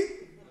TV?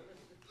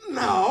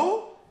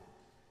 No.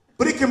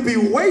 But it can be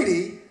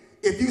weighty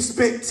if you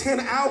spent 10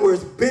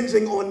 hours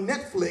binging on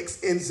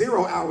Netflix and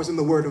 0 hours in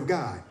the Word of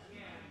God.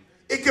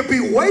 It could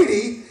be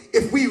weighty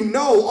if we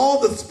know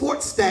all the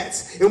sports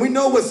stats and we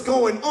know what's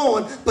going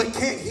on but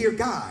can't hear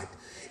God.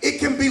 It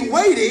can be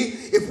weighty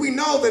if we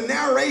know the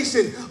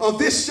narration of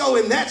this show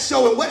and that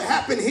show and what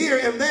happened here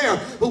and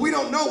there, but we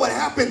don't know what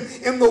happened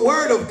in the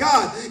Word of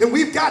God. And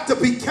we've got to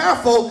be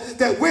careful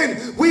that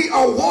when we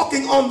are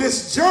walking on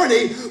this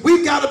journey,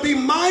 we've got to be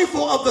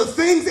mindful of the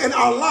things in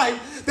our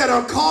life that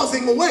are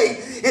causing weight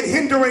and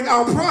hindering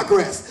our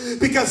progress.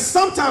 Because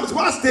sometimes,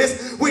 watch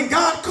this, when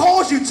God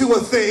calls you to a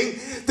thing,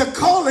 the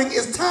calling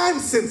is time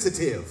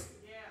sensitive.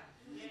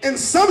 And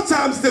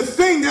sometimes the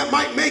thing that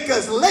might make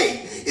us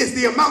late is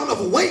the amount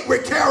of weight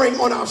we're carrying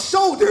on our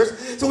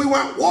shoulders, so we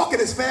weren't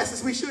walking as fast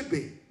as we should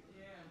be.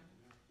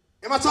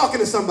 Am I talking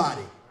to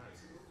somebody?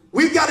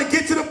 We've got to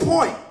get to the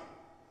point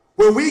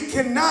where we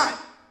cannot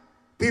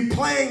be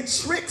playing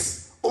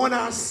tricks on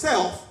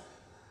ourselves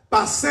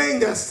by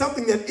saying that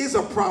something that is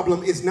a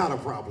problem is not a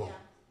problem.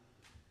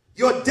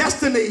 Your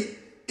destiny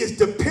is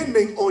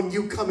depending on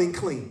you coming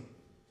clean.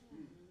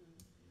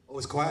 Oh,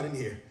 it's quiet in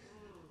here.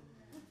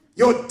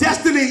 Your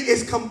destiny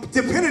is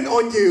dependent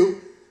on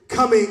you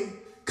coming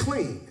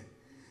clean.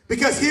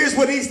 Because here's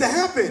what needs to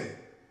happen.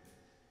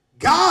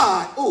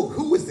 God, oh,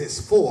 who is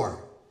this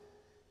for?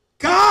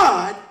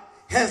 God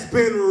has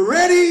been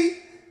ready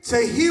to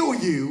heal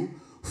you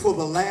for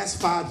the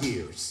last 5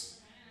 years.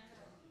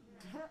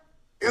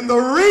 And the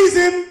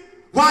reason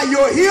why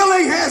your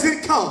healing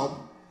hasn't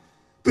come,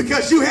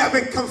 because you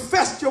haven't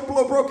confessed your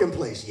broken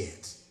place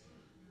yet.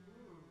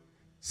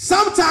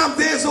 Sometimes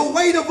there's a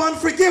weight of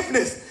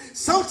unforgiveness.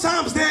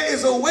 Sometimes there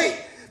is a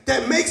weight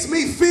that makes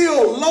me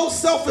feel low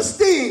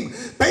self-esteem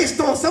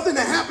based on something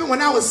that happened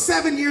when I was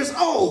 7 years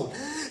old.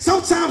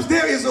 Sometimes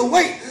there is a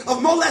weight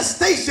of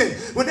molestation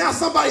when now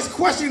somebody's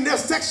questioning their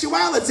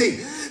sexuality.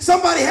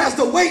 Somebody has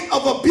the weight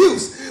of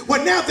abuse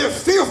when now they're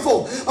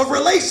fearful of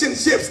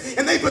relationships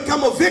and they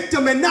become a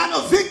victim and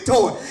not a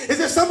victor. Is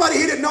there somebody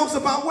here that knows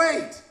about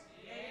weight?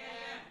 Yeah.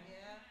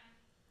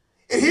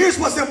 And here's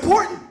what's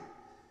important.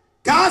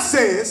 God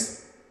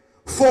says,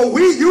 For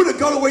you to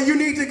go to where you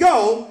need to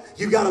go,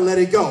 you got to let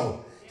it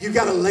go. You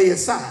got to lay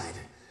aside.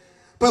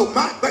 But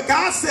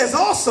God says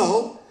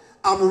also,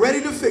 I'm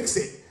ready to fix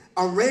it.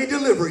 I'm ready to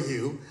deliver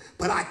you,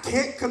 but I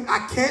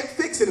can't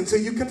fix it until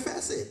you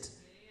confess it.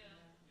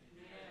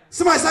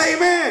 Somebody say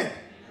amen.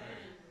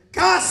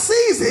 God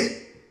sees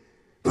it,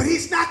 but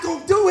he's not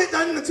going to do it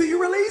until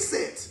you release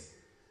it.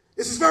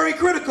 This is very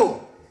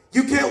critical.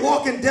 You can't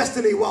walk in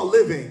destiny while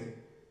living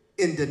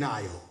in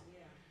denial.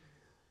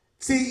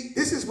 See,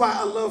 this is why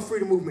I love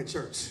Freedom Movement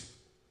Church.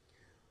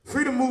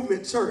 Freedom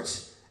Movement Church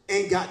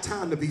ain't got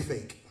time to be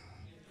fake.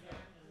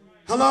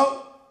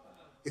 Hello?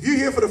 If you're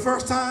here for the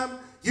first time,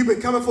 you've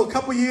been coming for a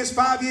couple years,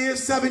 5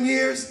 years, 7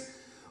 years.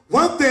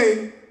 One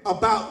thing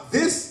about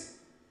this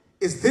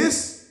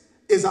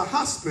is a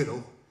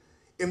hospital,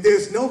 and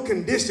there's no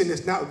condition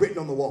that's not written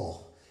on the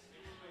wall.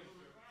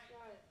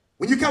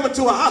 When you come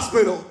into a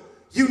hospital,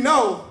 you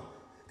know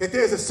that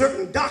there's a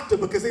certain doctor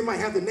because they might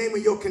have the name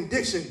of your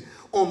condition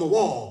on the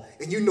wall,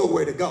 and you know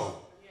where to go.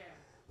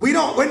 We're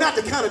not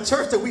the kind of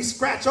church that we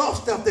scratch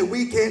off stuff that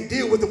we can't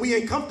deal with and we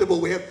ain't comfortable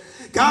with.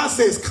 God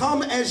says,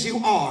 come as you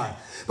are.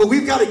 But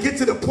we've got to get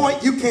to the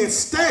point you can't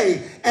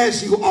stay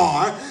as you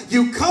are.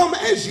 You come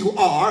as you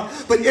are.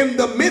 But in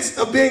the midst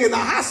of being in the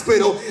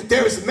hospital,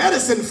 there's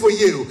medicine for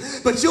you.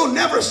 But you'll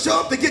never show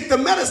up to get the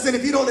medicine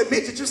if you don't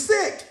admit that you're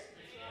sick.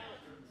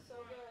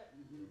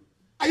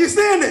 Are you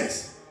seeing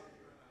this?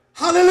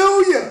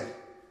 Hallelujah.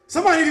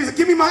 Somebody needs to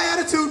give me my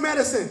attitude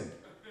medicine.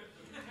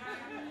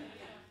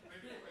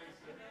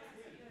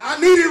 I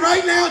need it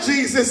right now,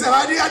 Jesus. And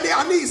I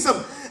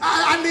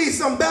need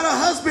some better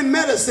husband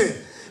medicine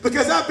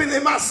because I've been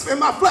in my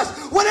flesh.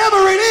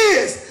 Whatever it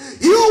is,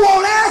 you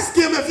won't ask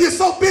him if you're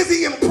so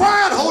busy in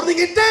pride holding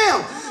it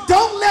down.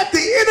 Don't let the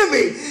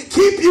enemy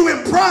keep you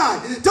in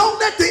pride. Don't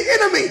let the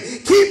enemy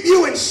keep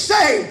you in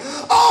shame.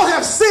 All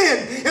have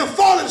sinned and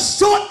fallen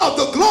short of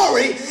the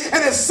glory.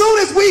 And as soon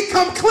as we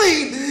come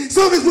clean,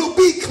 soon as we'll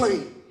be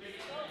clean.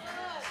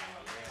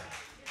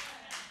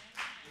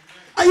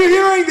 Are you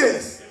hearing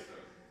this?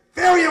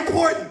 Very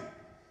important.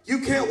 You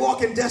can't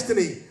walk in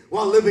destiny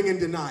while living in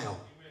denial.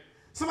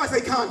 Somebody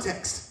say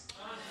context.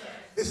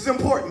 This is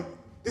important.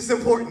 This is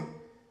important.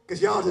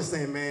 Because y'all just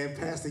saying, man,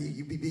 Pastor,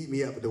 you be beating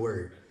me up with the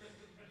word.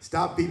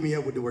 Stop beating me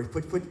up with the word.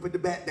 Put the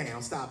bat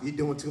down. Stop. You're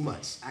doing too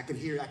much. I can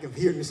hear it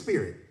in the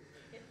spirit.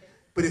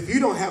 But if you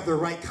don't have the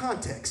right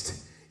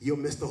context, you'll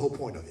miss the whole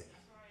point of it.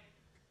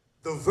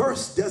 The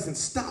verse doesn't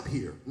stop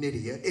here,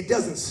 Nydia. It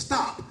doesn't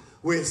stop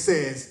where it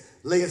says,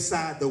 lay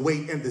aside the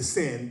weight and the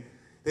sin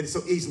that it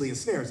so easily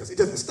ensnares us. It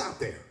doesn't stop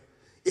there.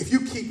 If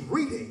you keep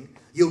reading,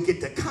 you'll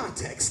get the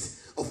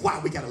context of why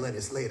we got to lay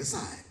it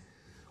aside.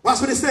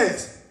 Watch what it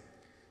says.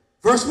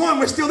 Verse 1,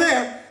 we're still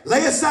there.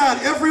 Lay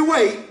aside every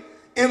weight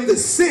and the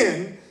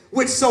sin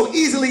which so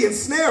easily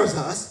ensnares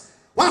us.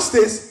 Watch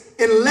this.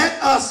 And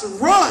let us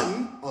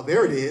run, oh,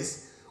 there it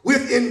is,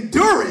 with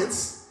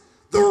endurance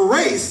the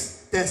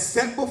race that's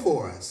set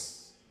before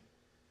us.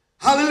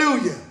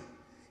 Hallelujah.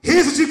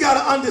 Here's what you got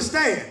to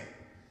understand.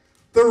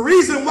 The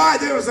reason why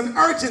there is an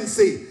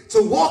urgency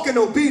to walk in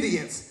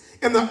obedience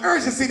and the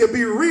urgency to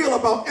be real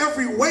about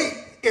every weight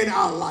in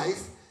our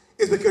life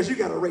is because you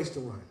got a race to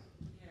run.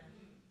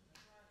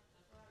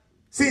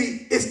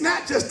 See, it's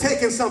not just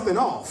taking something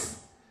off.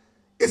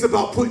 It's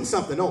about putting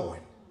something on.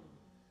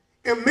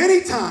 And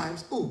many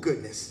times, oh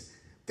goodness,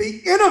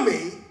 the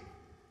enemy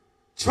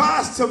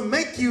tries to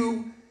make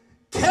you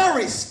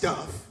carry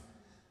stuff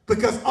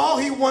because all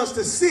he wants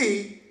you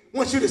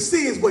to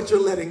see is what you're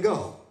letting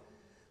go.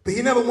 But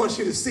he never wants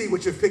you to see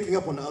what you're picking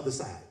up on the other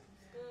side.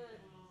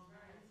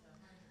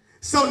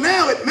 So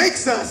now it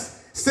makes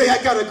us say,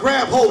 I got to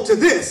grab hold to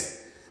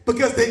this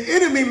because the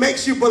enemy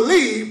makes you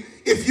believe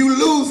if you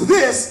lose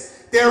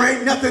this, there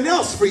ain't nothing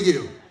else for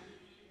you.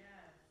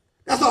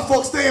 That's why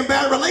folks stay in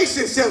bad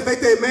relationships. They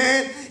say,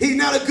 man, he's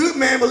not a good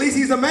man, but at least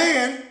he's a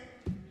man.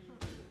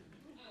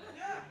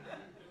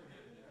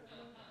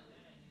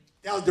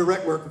 That was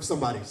direct word from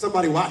somebody.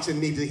 Somebody watching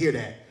needs to hear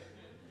that.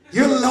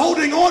 You're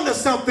holding on to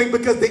something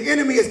because the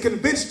enemy has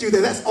convinced you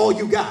that that's all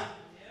you got.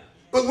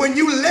 But when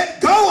you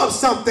let go of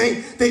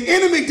something, the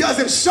enemy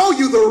doesn't show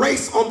you the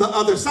race on the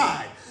other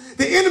side.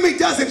 The enemy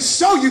doesn't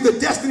show you the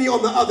destiny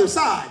on the other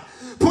side.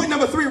 Point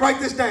number 3, write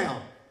this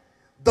down.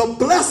 The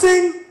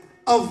blessing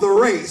of the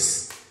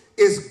race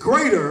is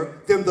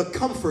greater than the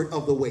comfort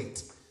of the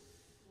wait.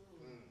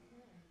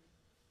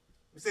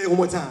 Let me say it one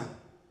more time.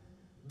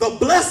 The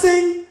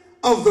blessing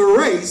of the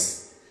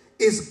race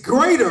is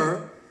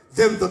greater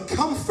than the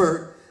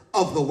comfort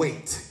of the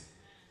wait.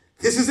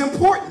 This is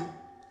important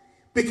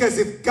because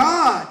if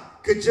God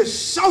could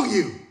just show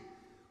you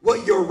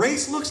what your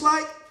race looks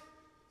like,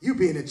 you'd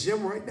be in the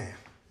gym right now.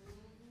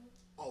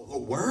 Oh, a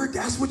word?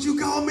 That's what you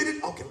call me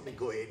to? Okay, let me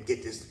go ahead and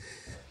get this.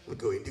 Let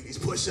me go ahead and do these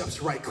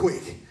push-ups right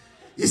quick.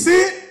 You see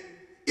it?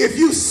 If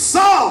you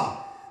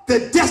saw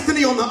the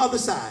destiny on the other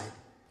side,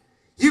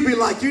 you'd be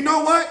like, you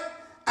know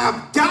what?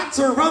 I've got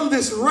to run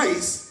this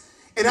race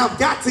and I've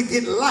got to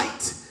get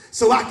light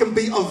so I can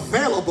be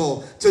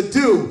available to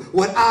do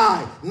what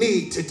I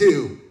need to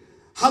do.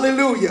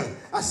 Hallelujah.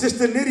 Our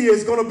sister Nydia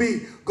is going to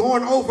be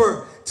going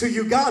over to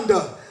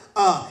Uganda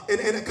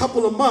in a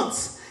couple of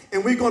months.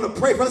 And we're going to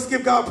pray. Let's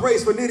give God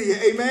praise for Nydia.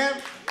 Amen.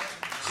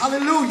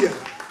 Hallelujah.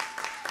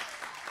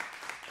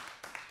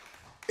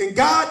 And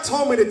God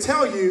told me to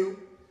tell you,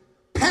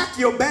 pack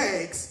your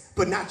bags,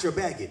 but not your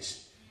baggage.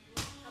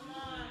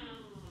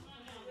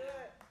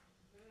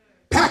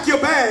 Pack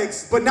your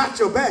bags, but not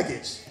your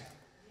baggage.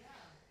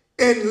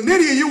 And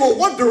Lydia, you were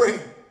wondering,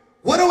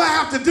 what do I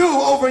have to do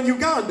over in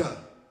Uganda?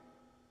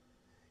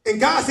 And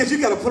God says, you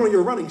got to put on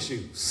your running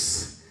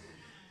shoes.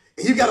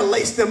 And you got to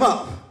lace them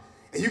up.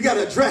 And you got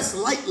to dress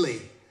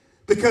lightly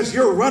because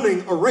you're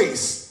running a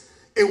race.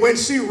 And when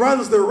she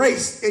runs the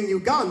race in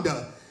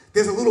Uganda,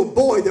 there's a little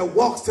boy that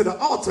walks to the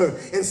altar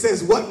and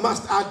says, what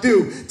must I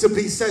do to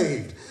be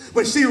saved?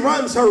 When she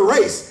runs her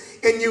race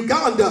in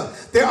Uganda,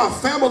 there are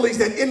families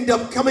that end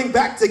up coming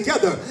back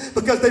together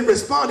because they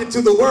responded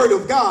to the word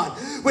of God.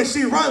 When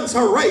she runs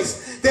her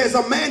race, there's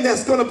a man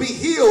that's going to be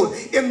healed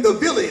in the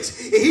village.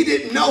 And he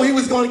didn't know he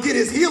was going to get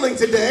his healing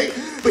today,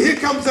 but here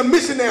comes a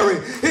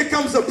missionary. Here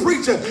comes a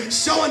preacher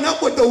showing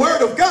up with the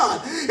word of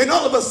God. And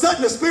all of a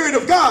sudden, the Spirit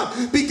of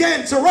God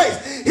began to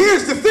race.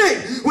 Here's the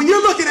thing. When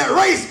you're looking at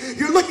race,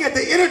 you're looking at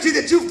the energy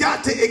that you've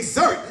got to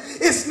exert.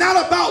 It's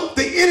not about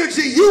the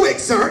energy you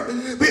exert,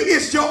 but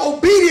it's your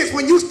obedience.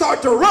 When you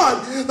start to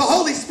run, the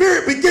Holy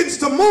Spirit begins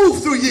to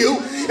move through you,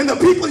 and the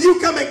people you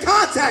come in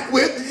contact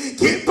with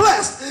get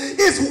blessed.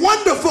 It's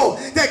wonderful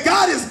that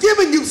God has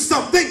given you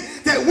something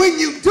that when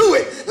you do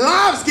it,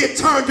 lives get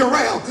turned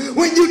around.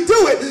 When you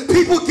do it,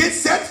 people get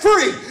set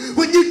free.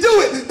 When you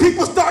do it,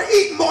 people start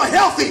eating more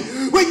healthy.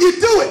 When you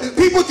do it,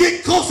 people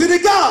get closer to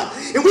God.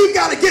 And we've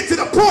got to get to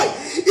the point.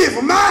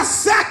 If my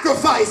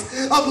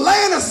sacrifice of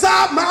laying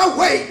aside my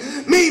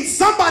weight means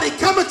somebody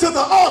coming to the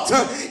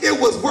altar, it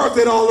was worth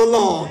it all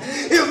along.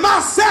 If my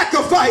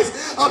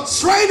sacrifice of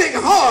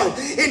training hard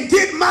and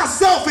getting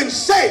myself in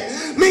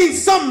shape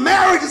means some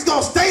marriage is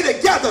going to stay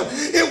together,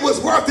 it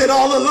was worth it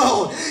all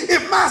along.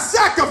 If my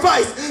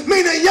sacrifice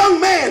means a young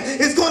man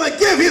is going to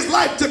give his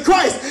life to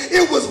Christ,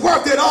 it was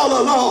worth it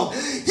all along.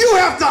 You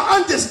have to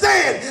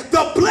understand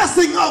the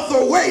blessing of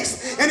the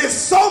race, and it's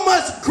so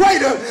much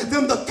greater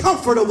than the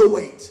comfort of the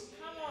weight.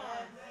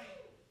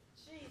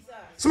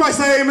 Somebody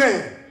say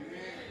amen.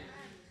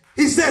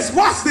 He says,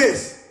 watch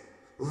this.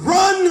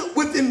 Run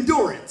with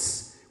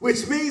endurance,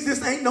 which means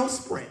this ain't no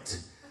sprint,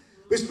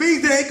 which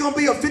means there ain't going to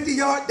be a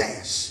 50-yard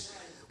dash,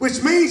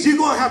 which means you're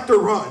going to have to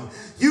run.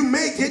 You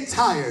may get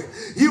tired.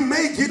 You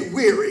may get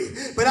weary.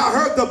 But I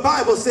heard the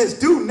Bible says,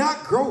 do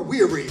not grow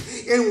weary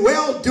in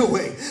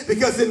well-doing,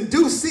 because in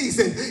due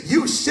season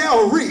you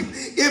shall reap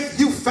if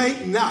you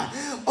faint not.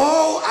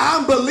 Oh,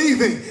 I'm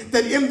believing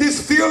that in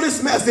this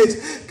fearless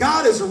message,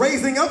 God is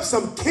raising up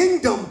some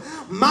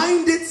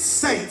kingdom-minded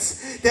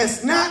saints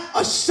that's not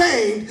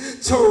ashamed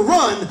to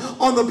run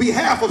on the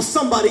behalf of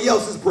somebody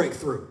else's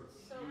breakthrough.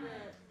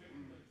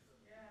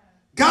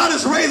 God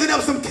is raising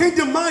up some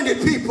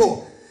kingdom-minded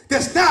people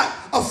that's not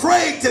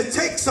afraid to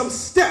take some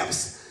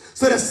steps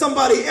so that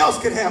somebody else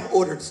can have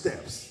ordered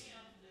steps.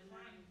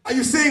 Are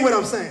you seeing what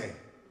I'm saying?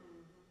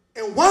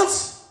 And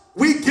once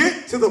we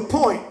get to the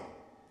point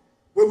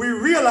where we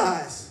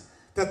realize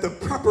that the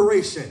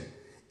preparation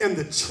and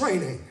the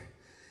training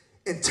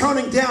and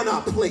turning down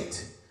our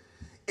plate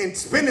and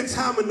spending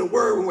time in the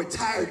Word when we're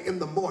tired in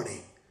the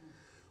morning,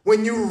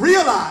 when you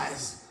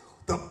realize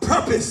the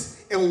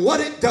purpose and what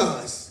it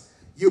does,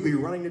 you'll be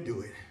running to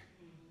do it.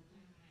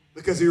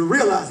 Because you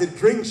realize it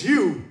brings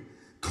you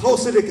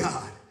closer to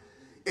God,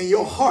 and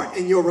your heart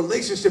and your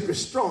relationship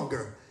is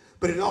stronger,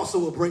 but it also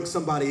will bring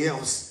somebody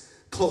else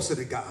closer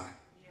to God.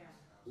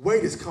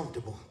 Weight is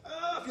comfortable.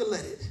 If you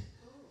let it.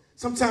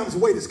 Sometimes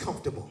weight is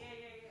comfortable.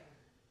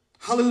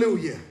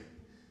 Hallelujah.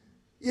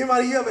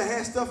 Anybody, you ever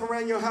had stuff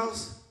around your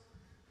house?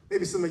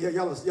 Maybe some of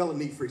y'all are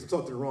neat freaks. I'm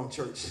talking to the wrong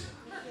church.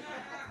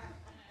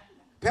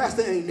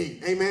 Pastor ain't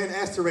neat. Amen.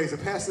 Ask Teresa.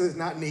 Pastor is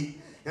not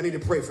neat. I need to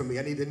pray for me.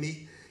 I need the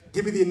neat.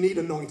 Give me the neat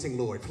anointing,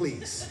 Lord,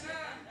 please.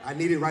 I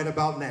need it right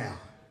about now.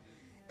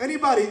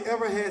 Anybody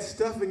ever had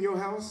stuff in your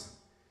house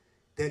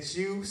that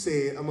you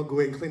said, I'm going to go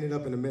ahead and clean it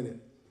up in a minute?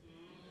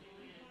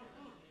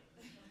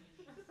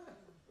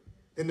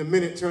 And the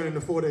minute turned into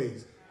 4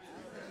 days.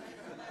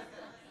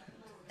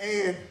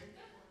 And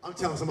I'm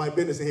telling somebody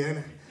business in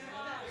here.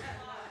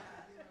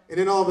 And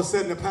then all of a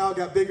sudden the pile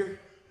got bigger.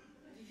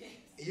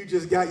 And you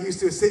just got used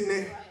to it sitting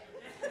there.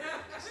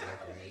 It's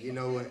like, man, you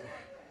know what?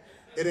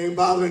 It ain't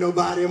bothering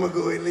nobody. I'm going to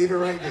go ahead and leave it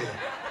right there.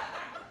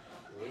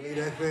 We'll leave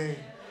that thing.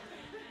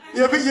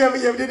 You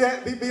ever did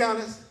that? Be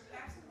honest.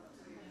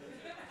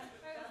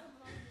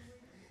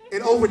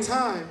 And over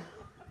time,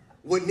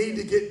 what needed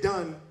to get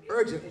done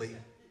urgently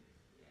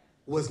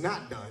was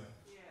not done,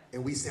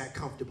 and we sat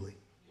comfortably.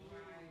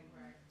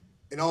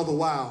 And all the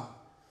while,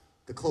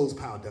 the clothes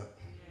piled up.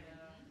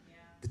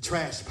 The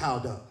trash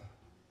piled up.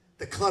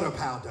 The clutter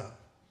piled up.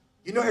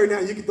 You know, every now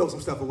and then you can throw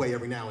some stuff away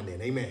every now and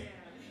then. Amen.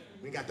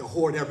 We got to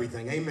hoard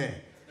everything. Amen.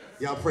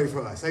 Y'all pray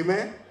for us.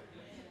 Amen.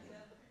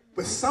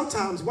 But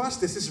sometimes, watch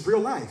this, this is real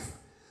life.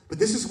 But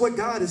this is what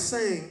God is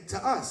saying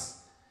to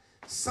us.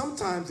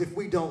 sometimes if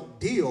we don't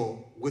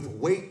deal with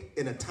weight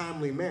in a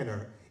timely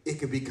manner, it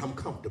can become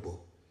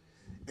comfortable.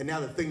 And now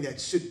the thing that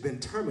should have been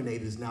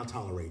terminated is now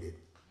tolerated.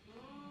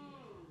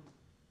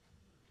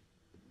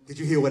 Did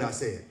you hear what I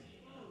said?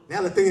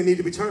 Now the thing that needed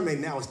to be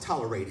terminated now is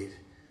tolerated.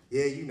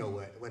 Yeah, you know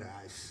what,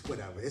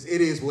 whatever.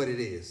 It is what it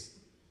is.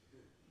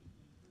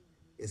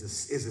 It's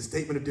a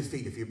statement of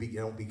defeat if you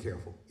don't be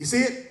careful. You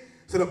see it?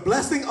 So the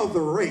blessing of the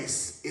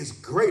race is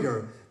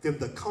greater than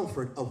the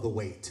comfort of the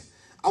wait.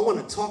 I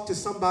want to talk to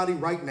somebody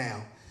right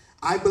now.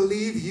 I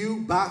believe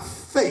you by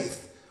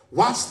faith.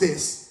 Watch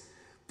this.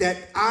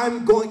 That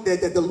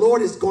the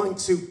Lord is going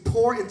to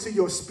pour into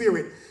your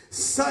spirit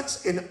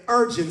such an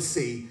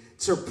urgency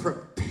to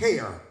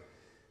prepare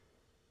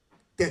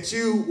that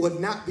you would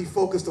not be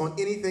focused on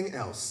anything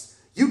else.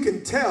 You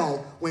can tell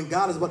when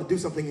God is about to do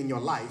something in your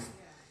life.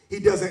 He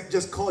doesn't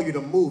just call you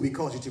to move, he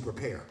calls you to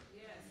prepare.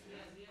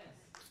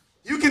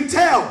 You can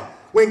tell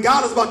when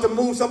God is about to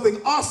move something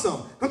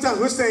awesome. Sometimes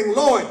we're saying,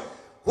 Lord,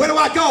 where do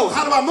I go?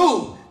 How do I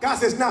move? God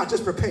says, no,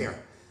 just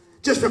prepare.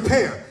 Just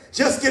prepare.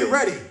 Just get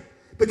ready.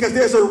 Because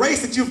there's a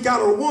race that you've got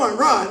to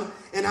run,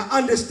 and I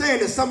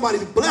understand that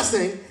somebody's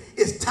blessing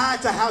is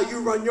tied to how you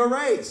run your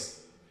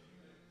race.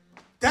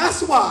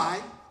 That's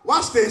why,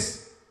 watch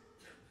this.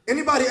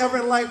 Anybody ever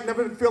in life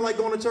never feel like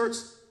going to church?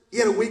 You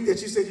had a week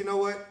that you said, you know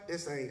what?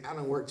 I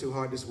done worked too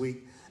hard this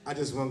week. I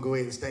just want to go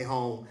ahead and stay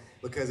home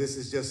because this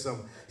is just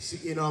some,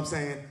 you know what I'm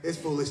saying? It's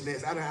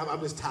foolishness. I'm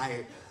just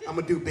tired. I'm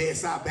going to do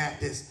Bedside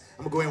Baptist.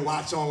 I'm going to go ahead and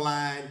watch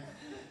online.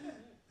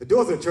 The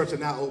doors of the church are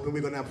now open.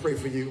 We're going to now pray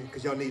for you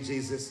because y'all need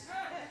Jesus.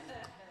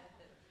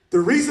 The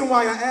reason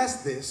why I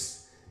ask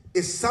this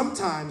is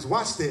sometimes,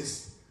 watch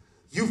this,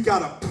 you've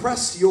got to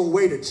press your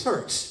way to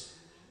church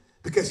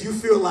because you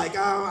feel like,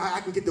 oh,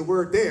 I can get the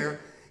word there.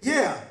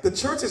 Yeah, the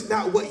church is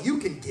not what you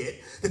can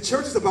get. The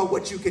church is about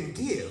what you can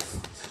give.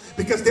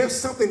 Because there's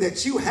something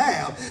that you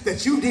have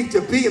that you need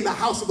to be in the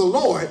house of the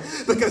Lord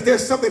because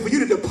there's something for you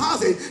to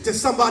deposit to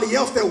somebody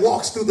else that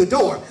walks through the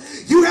door.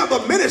 You have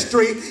a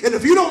ministry, and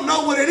if you don't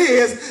know what it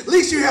is, at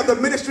least you have the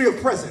ministry of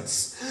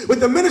presence.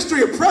 With the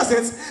ministry of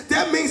presence,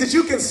 that means that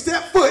you can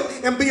step foot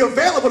and be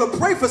available to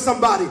pray for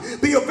somebody,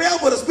 be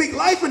available to speak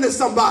life into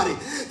somebody.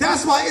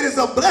 That's why it is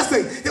a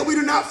blessing that we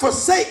do not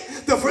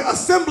forsake the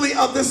assembly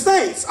of the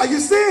saints. Are you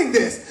seeing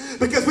this?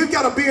 Because we've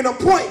got to be in a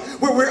point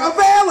where we're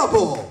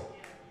available.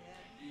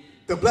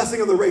 The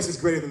blessing of the race is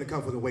greater than the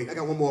comfort of the wait. I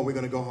got one more. We're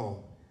going to go home.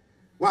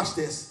 Watch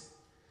this.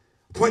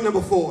 Point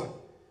number 4.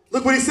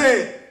 Look what he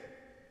said.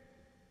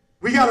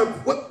 We got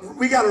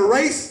a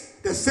race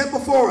that's set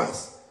before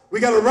us.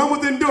 We got to run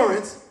with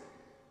endurance.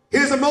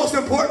 Here's the most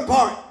important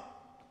part.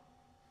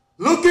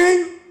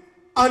 Looking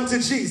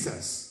unto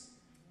Jesus.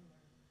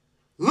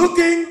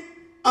 Looking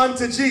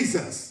unto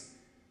Jesus,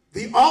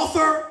 the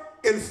author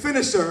and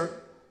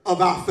finisher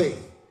of our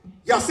faith.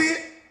 Y'all see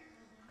it?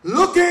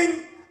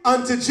 Looking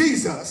unto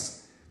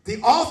Jesus, the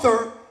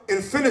author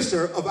and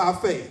finisher of our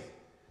faith.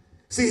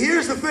 See,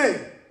 here's the thing.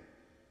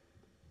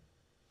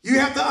 You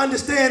have to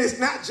understand it's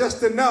not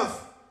just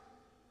enough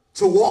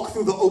to walk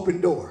through the open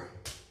door.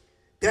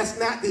 That's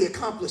not the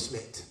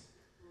accomplishment.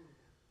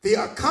 The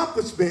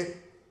accomplishment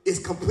is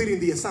completing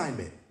the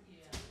assignment.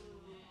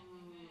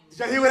 Did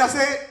y'all hear what I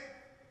said?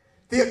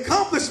 The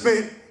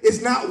accomplishment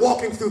is not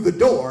walking through the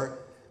door.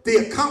 The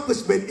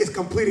accomplishment is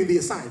completing the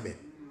assignment.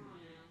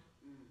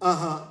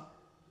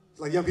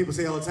 Like young people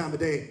say all the time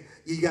today,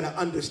 you got to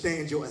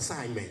understand your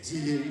assignment.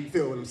 You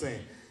feel what I'm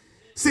saying?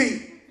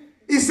 See,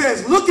 he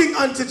says, looking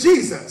unto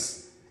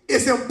Jesus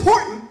is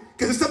important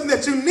because it's something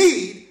that you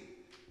need,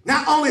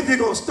 not only if you're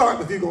going to start,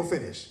 but if you're going to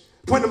finish.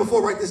 Point number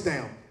 4, write this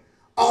down.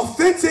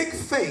 Authentic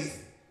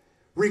faith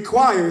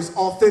requires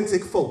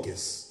authentic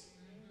focus.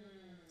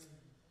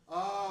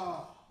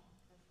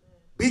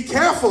 Be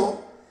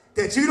careful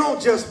that you don't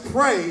just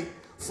pray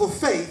for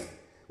faith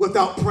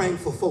without praying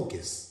for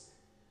focus.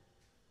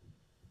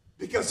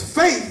 Because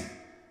faith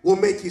will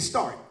make you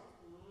start,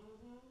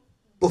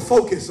 but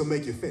focus will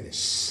make you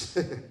finish.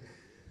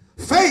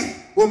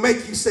 Faith will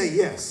make you say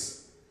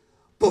yes,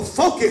 but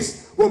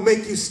focus will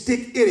make you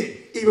stick in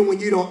it even when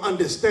you don't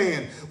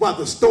understand why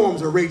the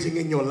storms are raging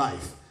in your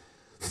life.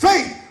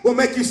 Faith will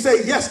make you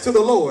say yes to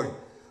the Lord,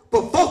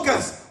 but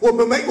focus will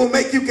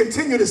make you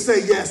continue to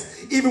say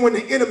yes even when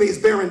the enemy is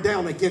bearing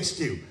down against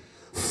you.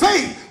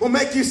 Faith will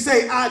make you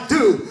say, I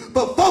do.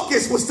 But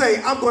focus will say,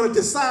 I'm going to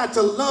decide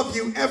to love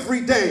you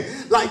every day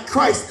like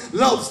Christ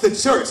loves the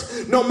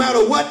church. No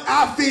matter what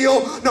I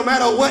feel, no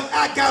matter what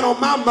I got on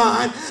my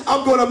mind,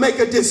 I'm going to make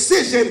a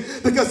decision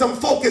because I'm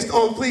focused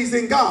on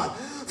pleasing God.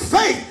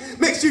 Faith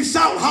makes you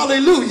shout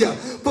hallelujah,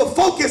 but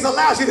focus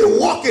allows you to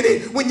walk in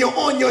it when you're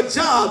on your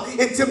job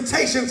and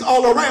temptations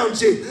all around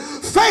you.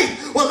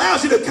 Faith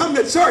allows you to come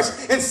to church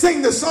and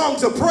sing the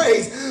songs of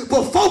praise,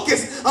 but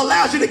focus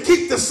allows you to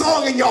keep the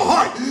song in your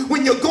heart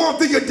when you're going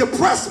through your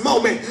depressed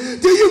moment.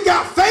 Do you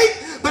got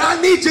faith? But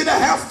I need you to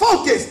have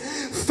focus.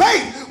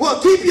 Faith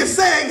will keep you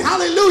saying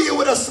hallelujah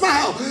with a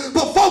smile,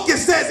 but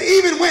focus says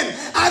even when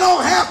I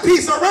don't have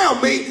peace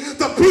around me,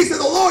 the peace of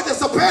the Lord that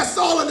surpasses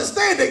all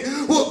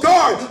understanding will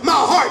guard my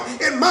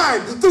heart and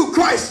mind through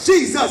Christ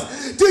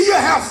Jesus. Do you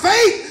have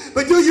faith,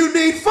 but do you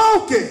need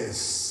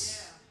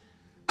focus?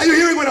 Are you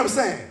hearing what I'm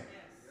saying?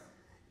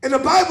 And the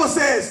Bible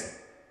says,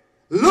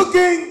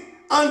 looking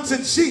unto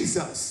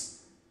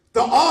Jesus,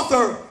 the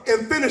author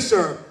and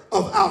finisher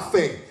of our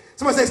faith.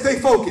 Somebody say, stay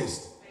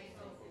focused.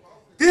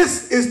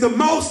 This is the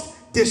most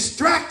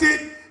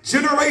distracted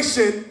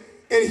generation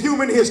in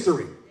human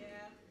history.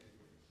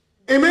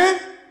 Amen?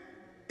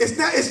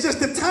 It's just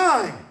the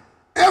time.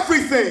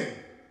 Everything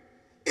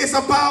is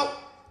about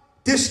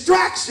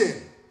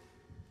distraction.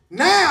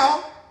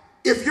 Now,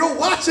 if you're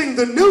watching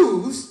the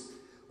news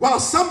while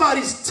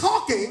somebody's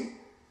talking,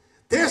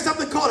 there's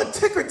something called a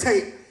ticker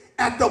tape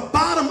at the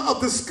bottom of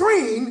the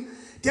screen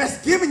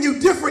that's giving you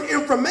different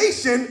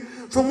information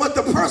from what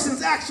the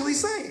person's actually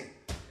saying.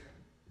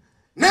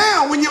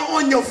 Now, when you're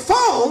on your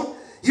phone,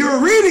 you're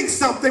reading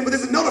something, but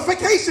there's a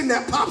notification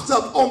that pops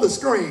up on the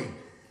screen.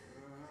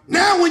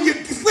 Now, when you're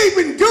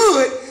sleeping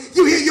good,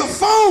 you hear your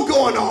phone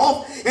going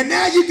off, and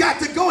now you got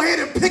to go ahead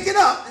and pick it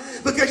up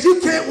because you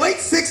can't wait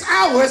 6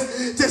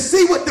 hours to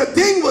see what the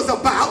thing was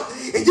about,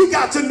 and you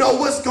got to know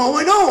what's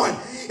going on.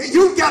 And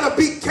you've got to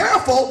be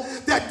careful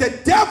that the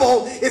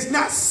devil is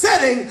not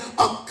setting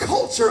a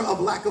culture of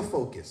lack of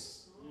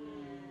focus.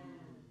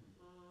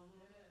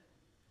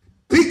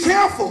 Be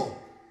careful,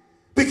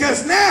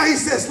 because now he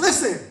says,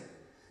 listen,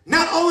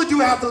 not only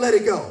do I have to let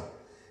it go,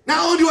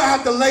 not only do I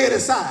have to lay it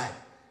aside,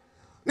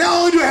 not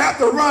only do I have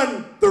to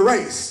run the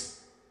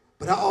race,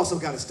 but I also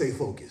got to stay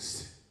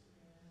focused.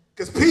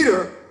 Because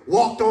Peter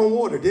walked on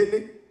water,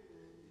 didn't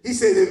he? He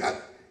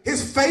said,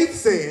 his faith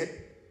said,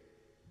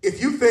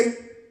 if you think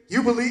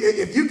you believe,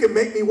 if you can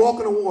make me walk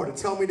on the water,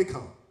 tell me to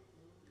come.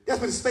 That's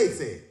what his faith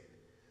said.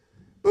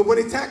 But when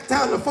it took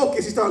time to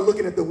focus, he started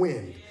looking at the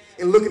wind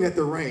and looking at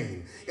the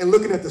rain and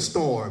looking at the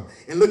storm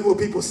and looking at what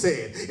people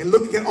said and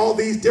looking at all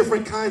these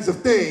different kinds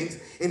of things,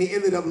 and he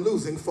ended up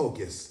losing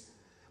focus.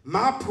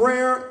 My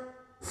prayer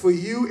for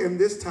you in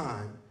this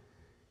time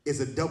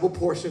is a double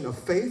portion of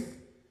faith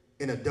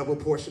and a double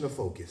portion of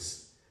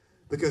focus.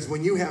 Because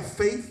when you have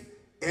faith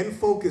and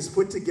focus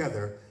put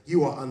together,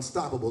 you are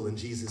unstoppable in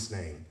Jesus'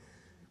 name.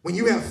 When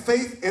you have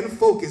faith and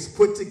focus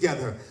put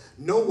together,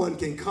 no one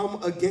can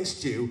come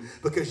against you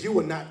because you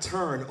will not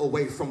turn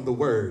away from the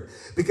word.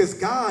 Because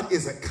God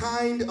is a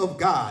kind of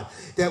God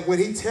that when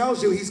he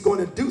tells you he's going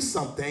to do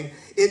something,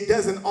 it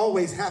doesn't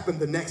always happen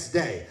the next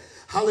day.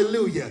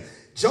 Hallelujah.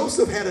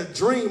 Joseph had a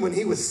dream when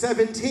he was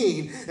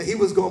 17 that he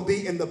was going to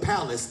be in the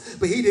palace,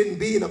 but he didn't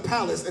be in the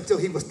palace until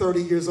he was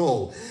 30 years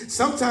old.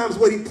 Sometimes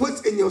what he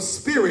puts in your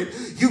spirit,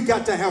 you've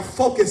got to have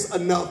focus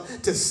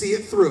enough to see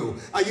it through.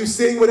 Are you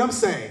seeing what I'm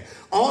saying?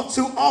 All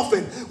too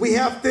often, we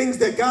have things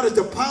that God has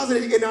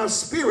deposited in our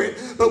spirit,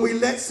 but we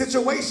let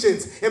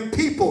situations and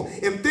people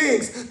and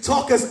things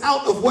talk us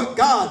out of what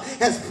God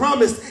has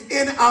promised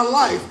in our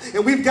life.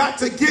 And we've got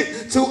to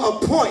get to a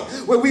point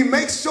where we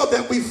make sure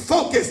that we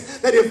focus,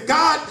 that if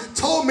God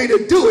told me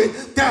to do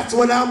it, that's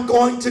what I'm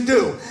going to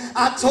do.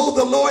 I told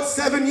the Lord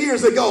 7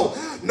 years ago,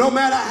 no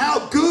matter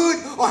how good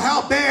or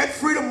how bad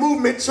Freedom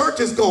Movement Church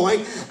is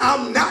going,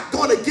 I'm not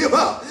going to give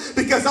up,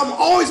 because I'm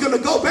always going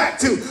to go back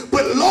to,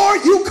 but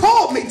Lord, you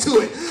called me to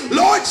it.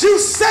 Lord, you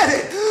said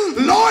it.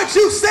 Lord,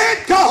 you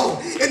said go.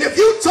 And if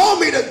you told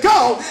me to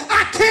go,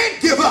 I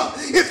can't give up.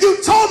 If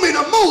you told me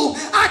to move,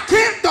 I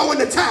can't throw in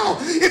the towel.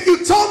 If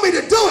you told me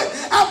to do it,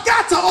 I've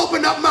got to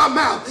open up my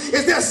mouth.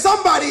 Is there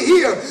somebody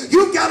here?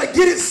 You've got to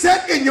get it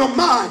set in your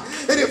mind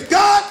that if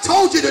God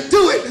told you to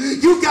do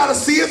it, you got to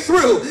see it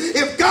through.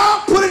 If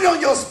God put it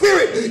on your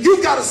spirit,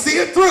 you've got to see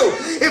it through.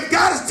 If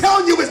God is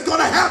telling you it's going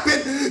to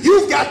happen,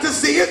 you've got to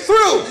see it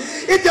through.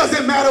 It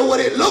doesn't matter what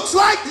it looks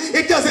like.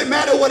 It doesn't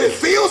matter what it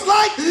feels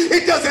like.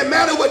 It doesn't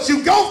matter what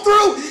you go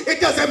through.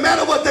 It doesn't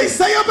matter what they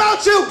say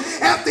about you.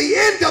 At the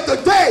end of the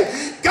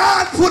day,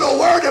 God put a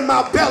word in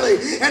my belly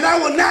and I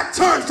will not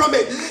turn from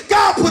it.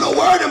 God put a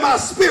word in my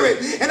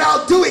spirit and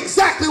I'll do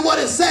exactly what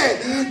it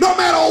said. No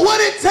matter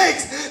what it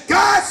takes,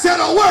 God said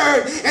a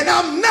word and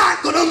I'm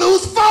not going to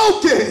lose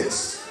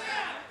focus.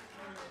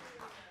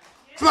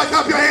 Somebody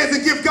clap your hands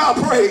and give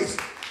God praise.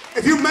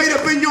 If you made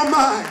up in your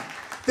mind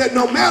that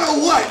no matter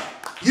what,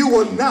 you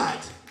will not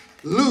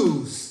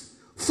lose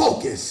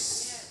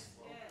focus.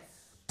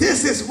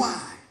 This is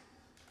why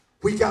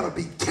we got to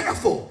be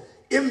careful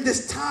in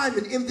this time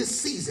and in this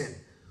season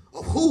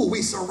of who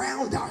we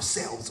surround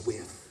ourselves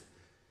with.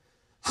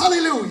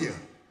 Hallelujah.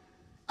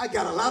 I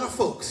got a lot of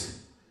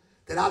folks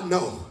that I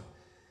know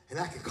and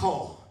I can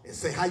call and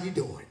say, how you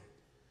doing?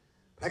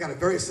 But I got a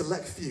very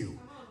select few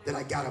that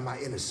I got in my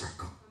inner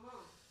circle.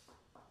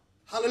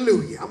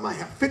 Hallelujah. I might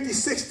have 50,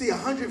 60,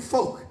 100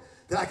 folk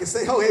that I can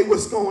say, oh, hey,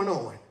 what's going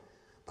on?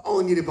 I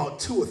only need about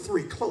 2 or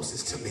 3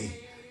 closest to me.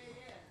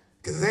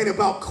 Because it ain't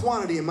about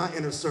quantity in my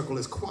inner circle,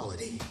 it's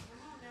quality.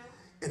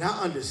 And I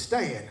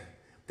understand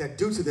that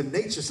due to the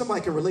nature,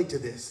 somebody can relate to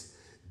this,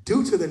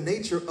 due to the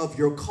nature of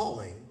your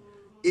calling,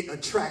 it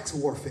attracts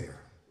warfare.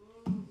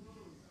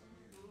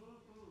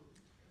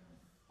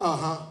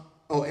 Oh,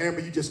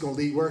 Amber, you just going to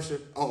lead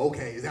worship? Oh,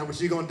 okay. Is that what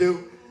you're going to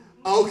do?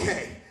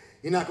 Okay.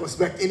 You're not going to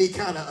expect any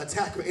kind of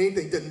attack or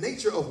anything. The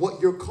nature of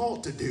what you're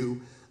called to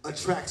do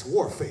attracts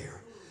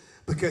warfare.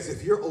 Because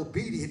if you're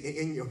obedient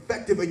and you're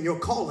effective in your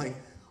calling,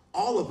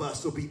 all of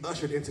us will be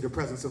ushered into the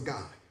presence of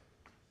God.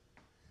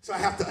 So I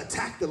have to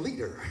attack the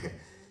leader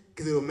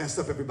because it will mess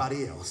up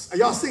everybody else. Are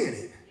y'all seeing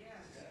it?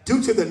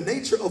 Due to the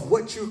nature of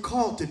what you're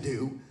called to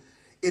do,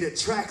 it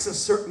attracts a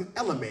certain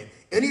element.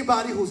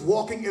 Anybody who's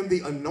walking in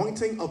the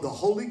anointing of the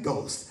Holy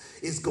Ghost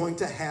is going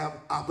to have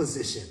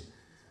opposition.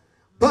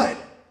 But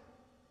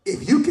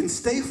if you can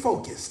stay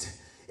focused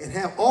and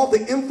have all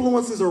the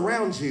influences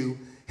around you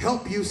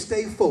help you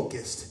stay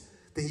focused,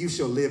 then you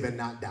shall live and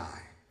not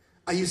die.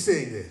 Are you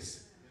seeing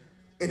this?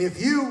 And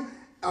if you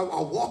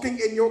are walking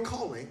in your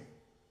calling,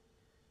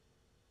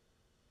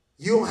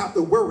 you don't have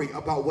to worry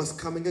about what's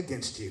coming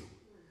against you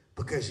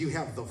because you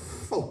have the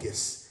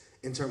focus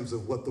in terms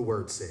of what the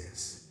word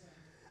says.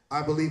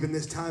 I believe in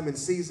this time and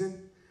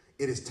season,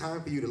 it is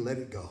time for you to let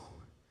it go.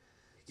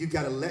 You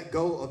got to let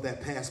go of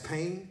that past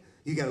pain.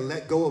 You got to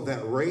let go of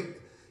that rape.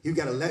 You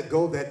got to let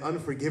go of that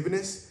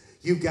unforgiveness.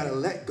 You've got to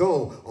let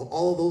go of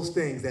all those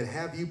things that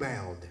have you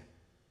bound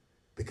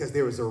because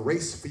there is a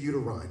race for you to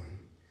run.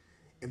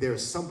 And there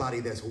is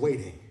somebody that's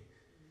waiting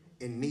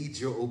and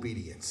needs your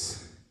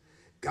obedience.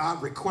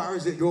 God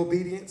requires it, your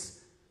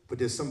obedience, but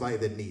there's somebody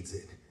that needs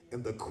it.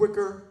 And the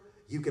quicker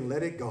you can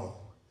let it go,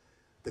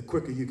 the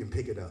quicker you can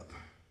pick it up.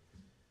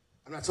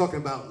 I'm not talking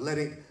about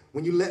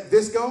when you let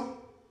this go,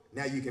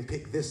 now you can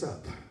pick this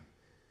up.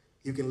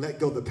 You can let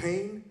go of the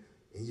pain,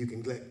 and you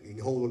can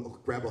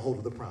grab a hold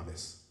of the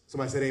promise.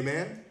 Somebody said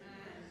amen? Amen.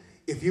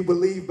 If you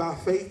believe by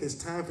faith, it's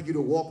time for you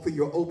to walk through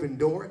your open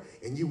door,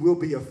 and you will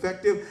be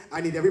effective.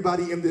 I need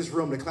everybody in this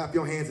room to clap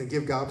your hands and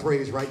give God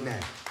praise right now.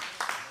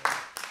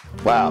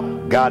 Wow,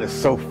 God is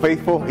so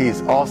faithful.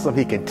 He's awesome.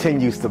 He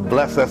continues to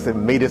bless us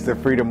and meet us at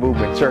Freedom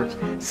Movement Church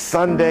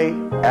Sunday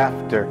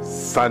after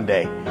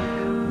Sunday.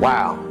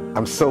 Wow,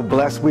 I'm so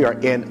blessed. We are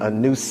in a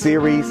new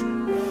series,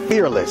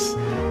 Fearless,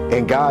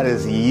 and God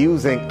is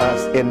using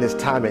us in this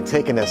time and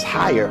taking us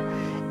higher.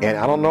 And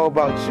I don't know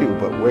about you,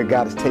 but where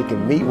God is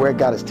taking me, where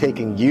God is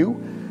taking you,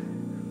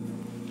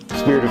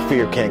 spirit of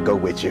fear can't go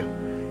with you.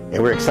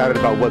 And we're excited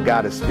about what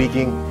God is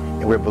speaking,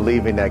 and we're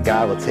believing that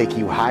God will take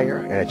you higher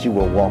and that you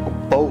will walk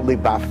boldly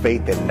by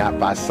faith and not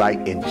by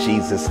sight in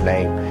Jesus'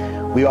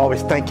 name. We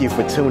always thank you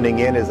for tuning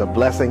in. It's a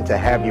blessing to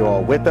have you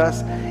all with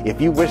us. If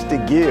you wish to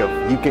give,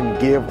 you can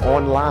give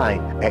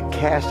online at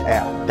Cash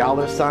App,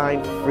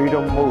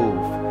 $Freedom Move,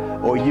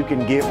 or you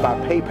can give by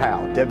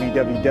PayPal,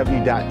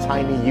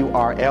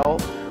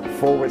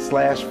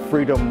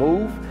 www.tinyurl.com/Freedom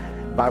Move.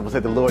 The Bible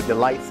said the Lord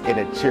delights in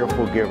a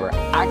cheerful giver.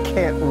 I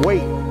can't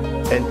wait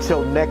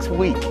until next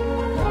week.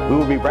 We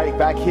will be right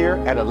back here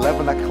at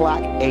 11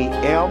 o'clock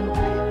a.m.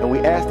 And we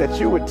ask that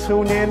you would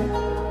tune in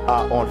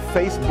on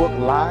Facebook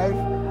Live.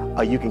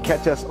 You can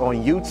catch us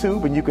on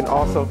YouTube, and you can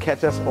also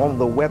catch us on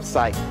the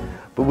website.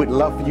 But we'd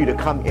love for you to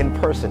come in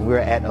person. We're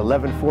at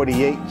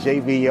 1148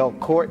 JVL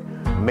Court,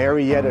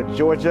 Marietta,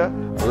 Georgia.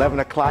 11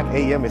 o'clock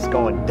a.m. is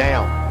going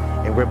down.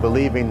 And we're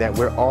believing that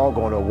we're all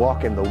going to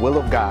walk in the will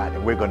of God,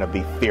 and we're going to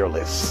be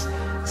fearless.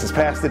 This is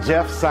Pastor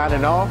Jeff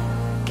signing off.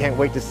 Can't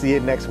wait to see you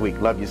next week.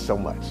 Love you so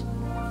much.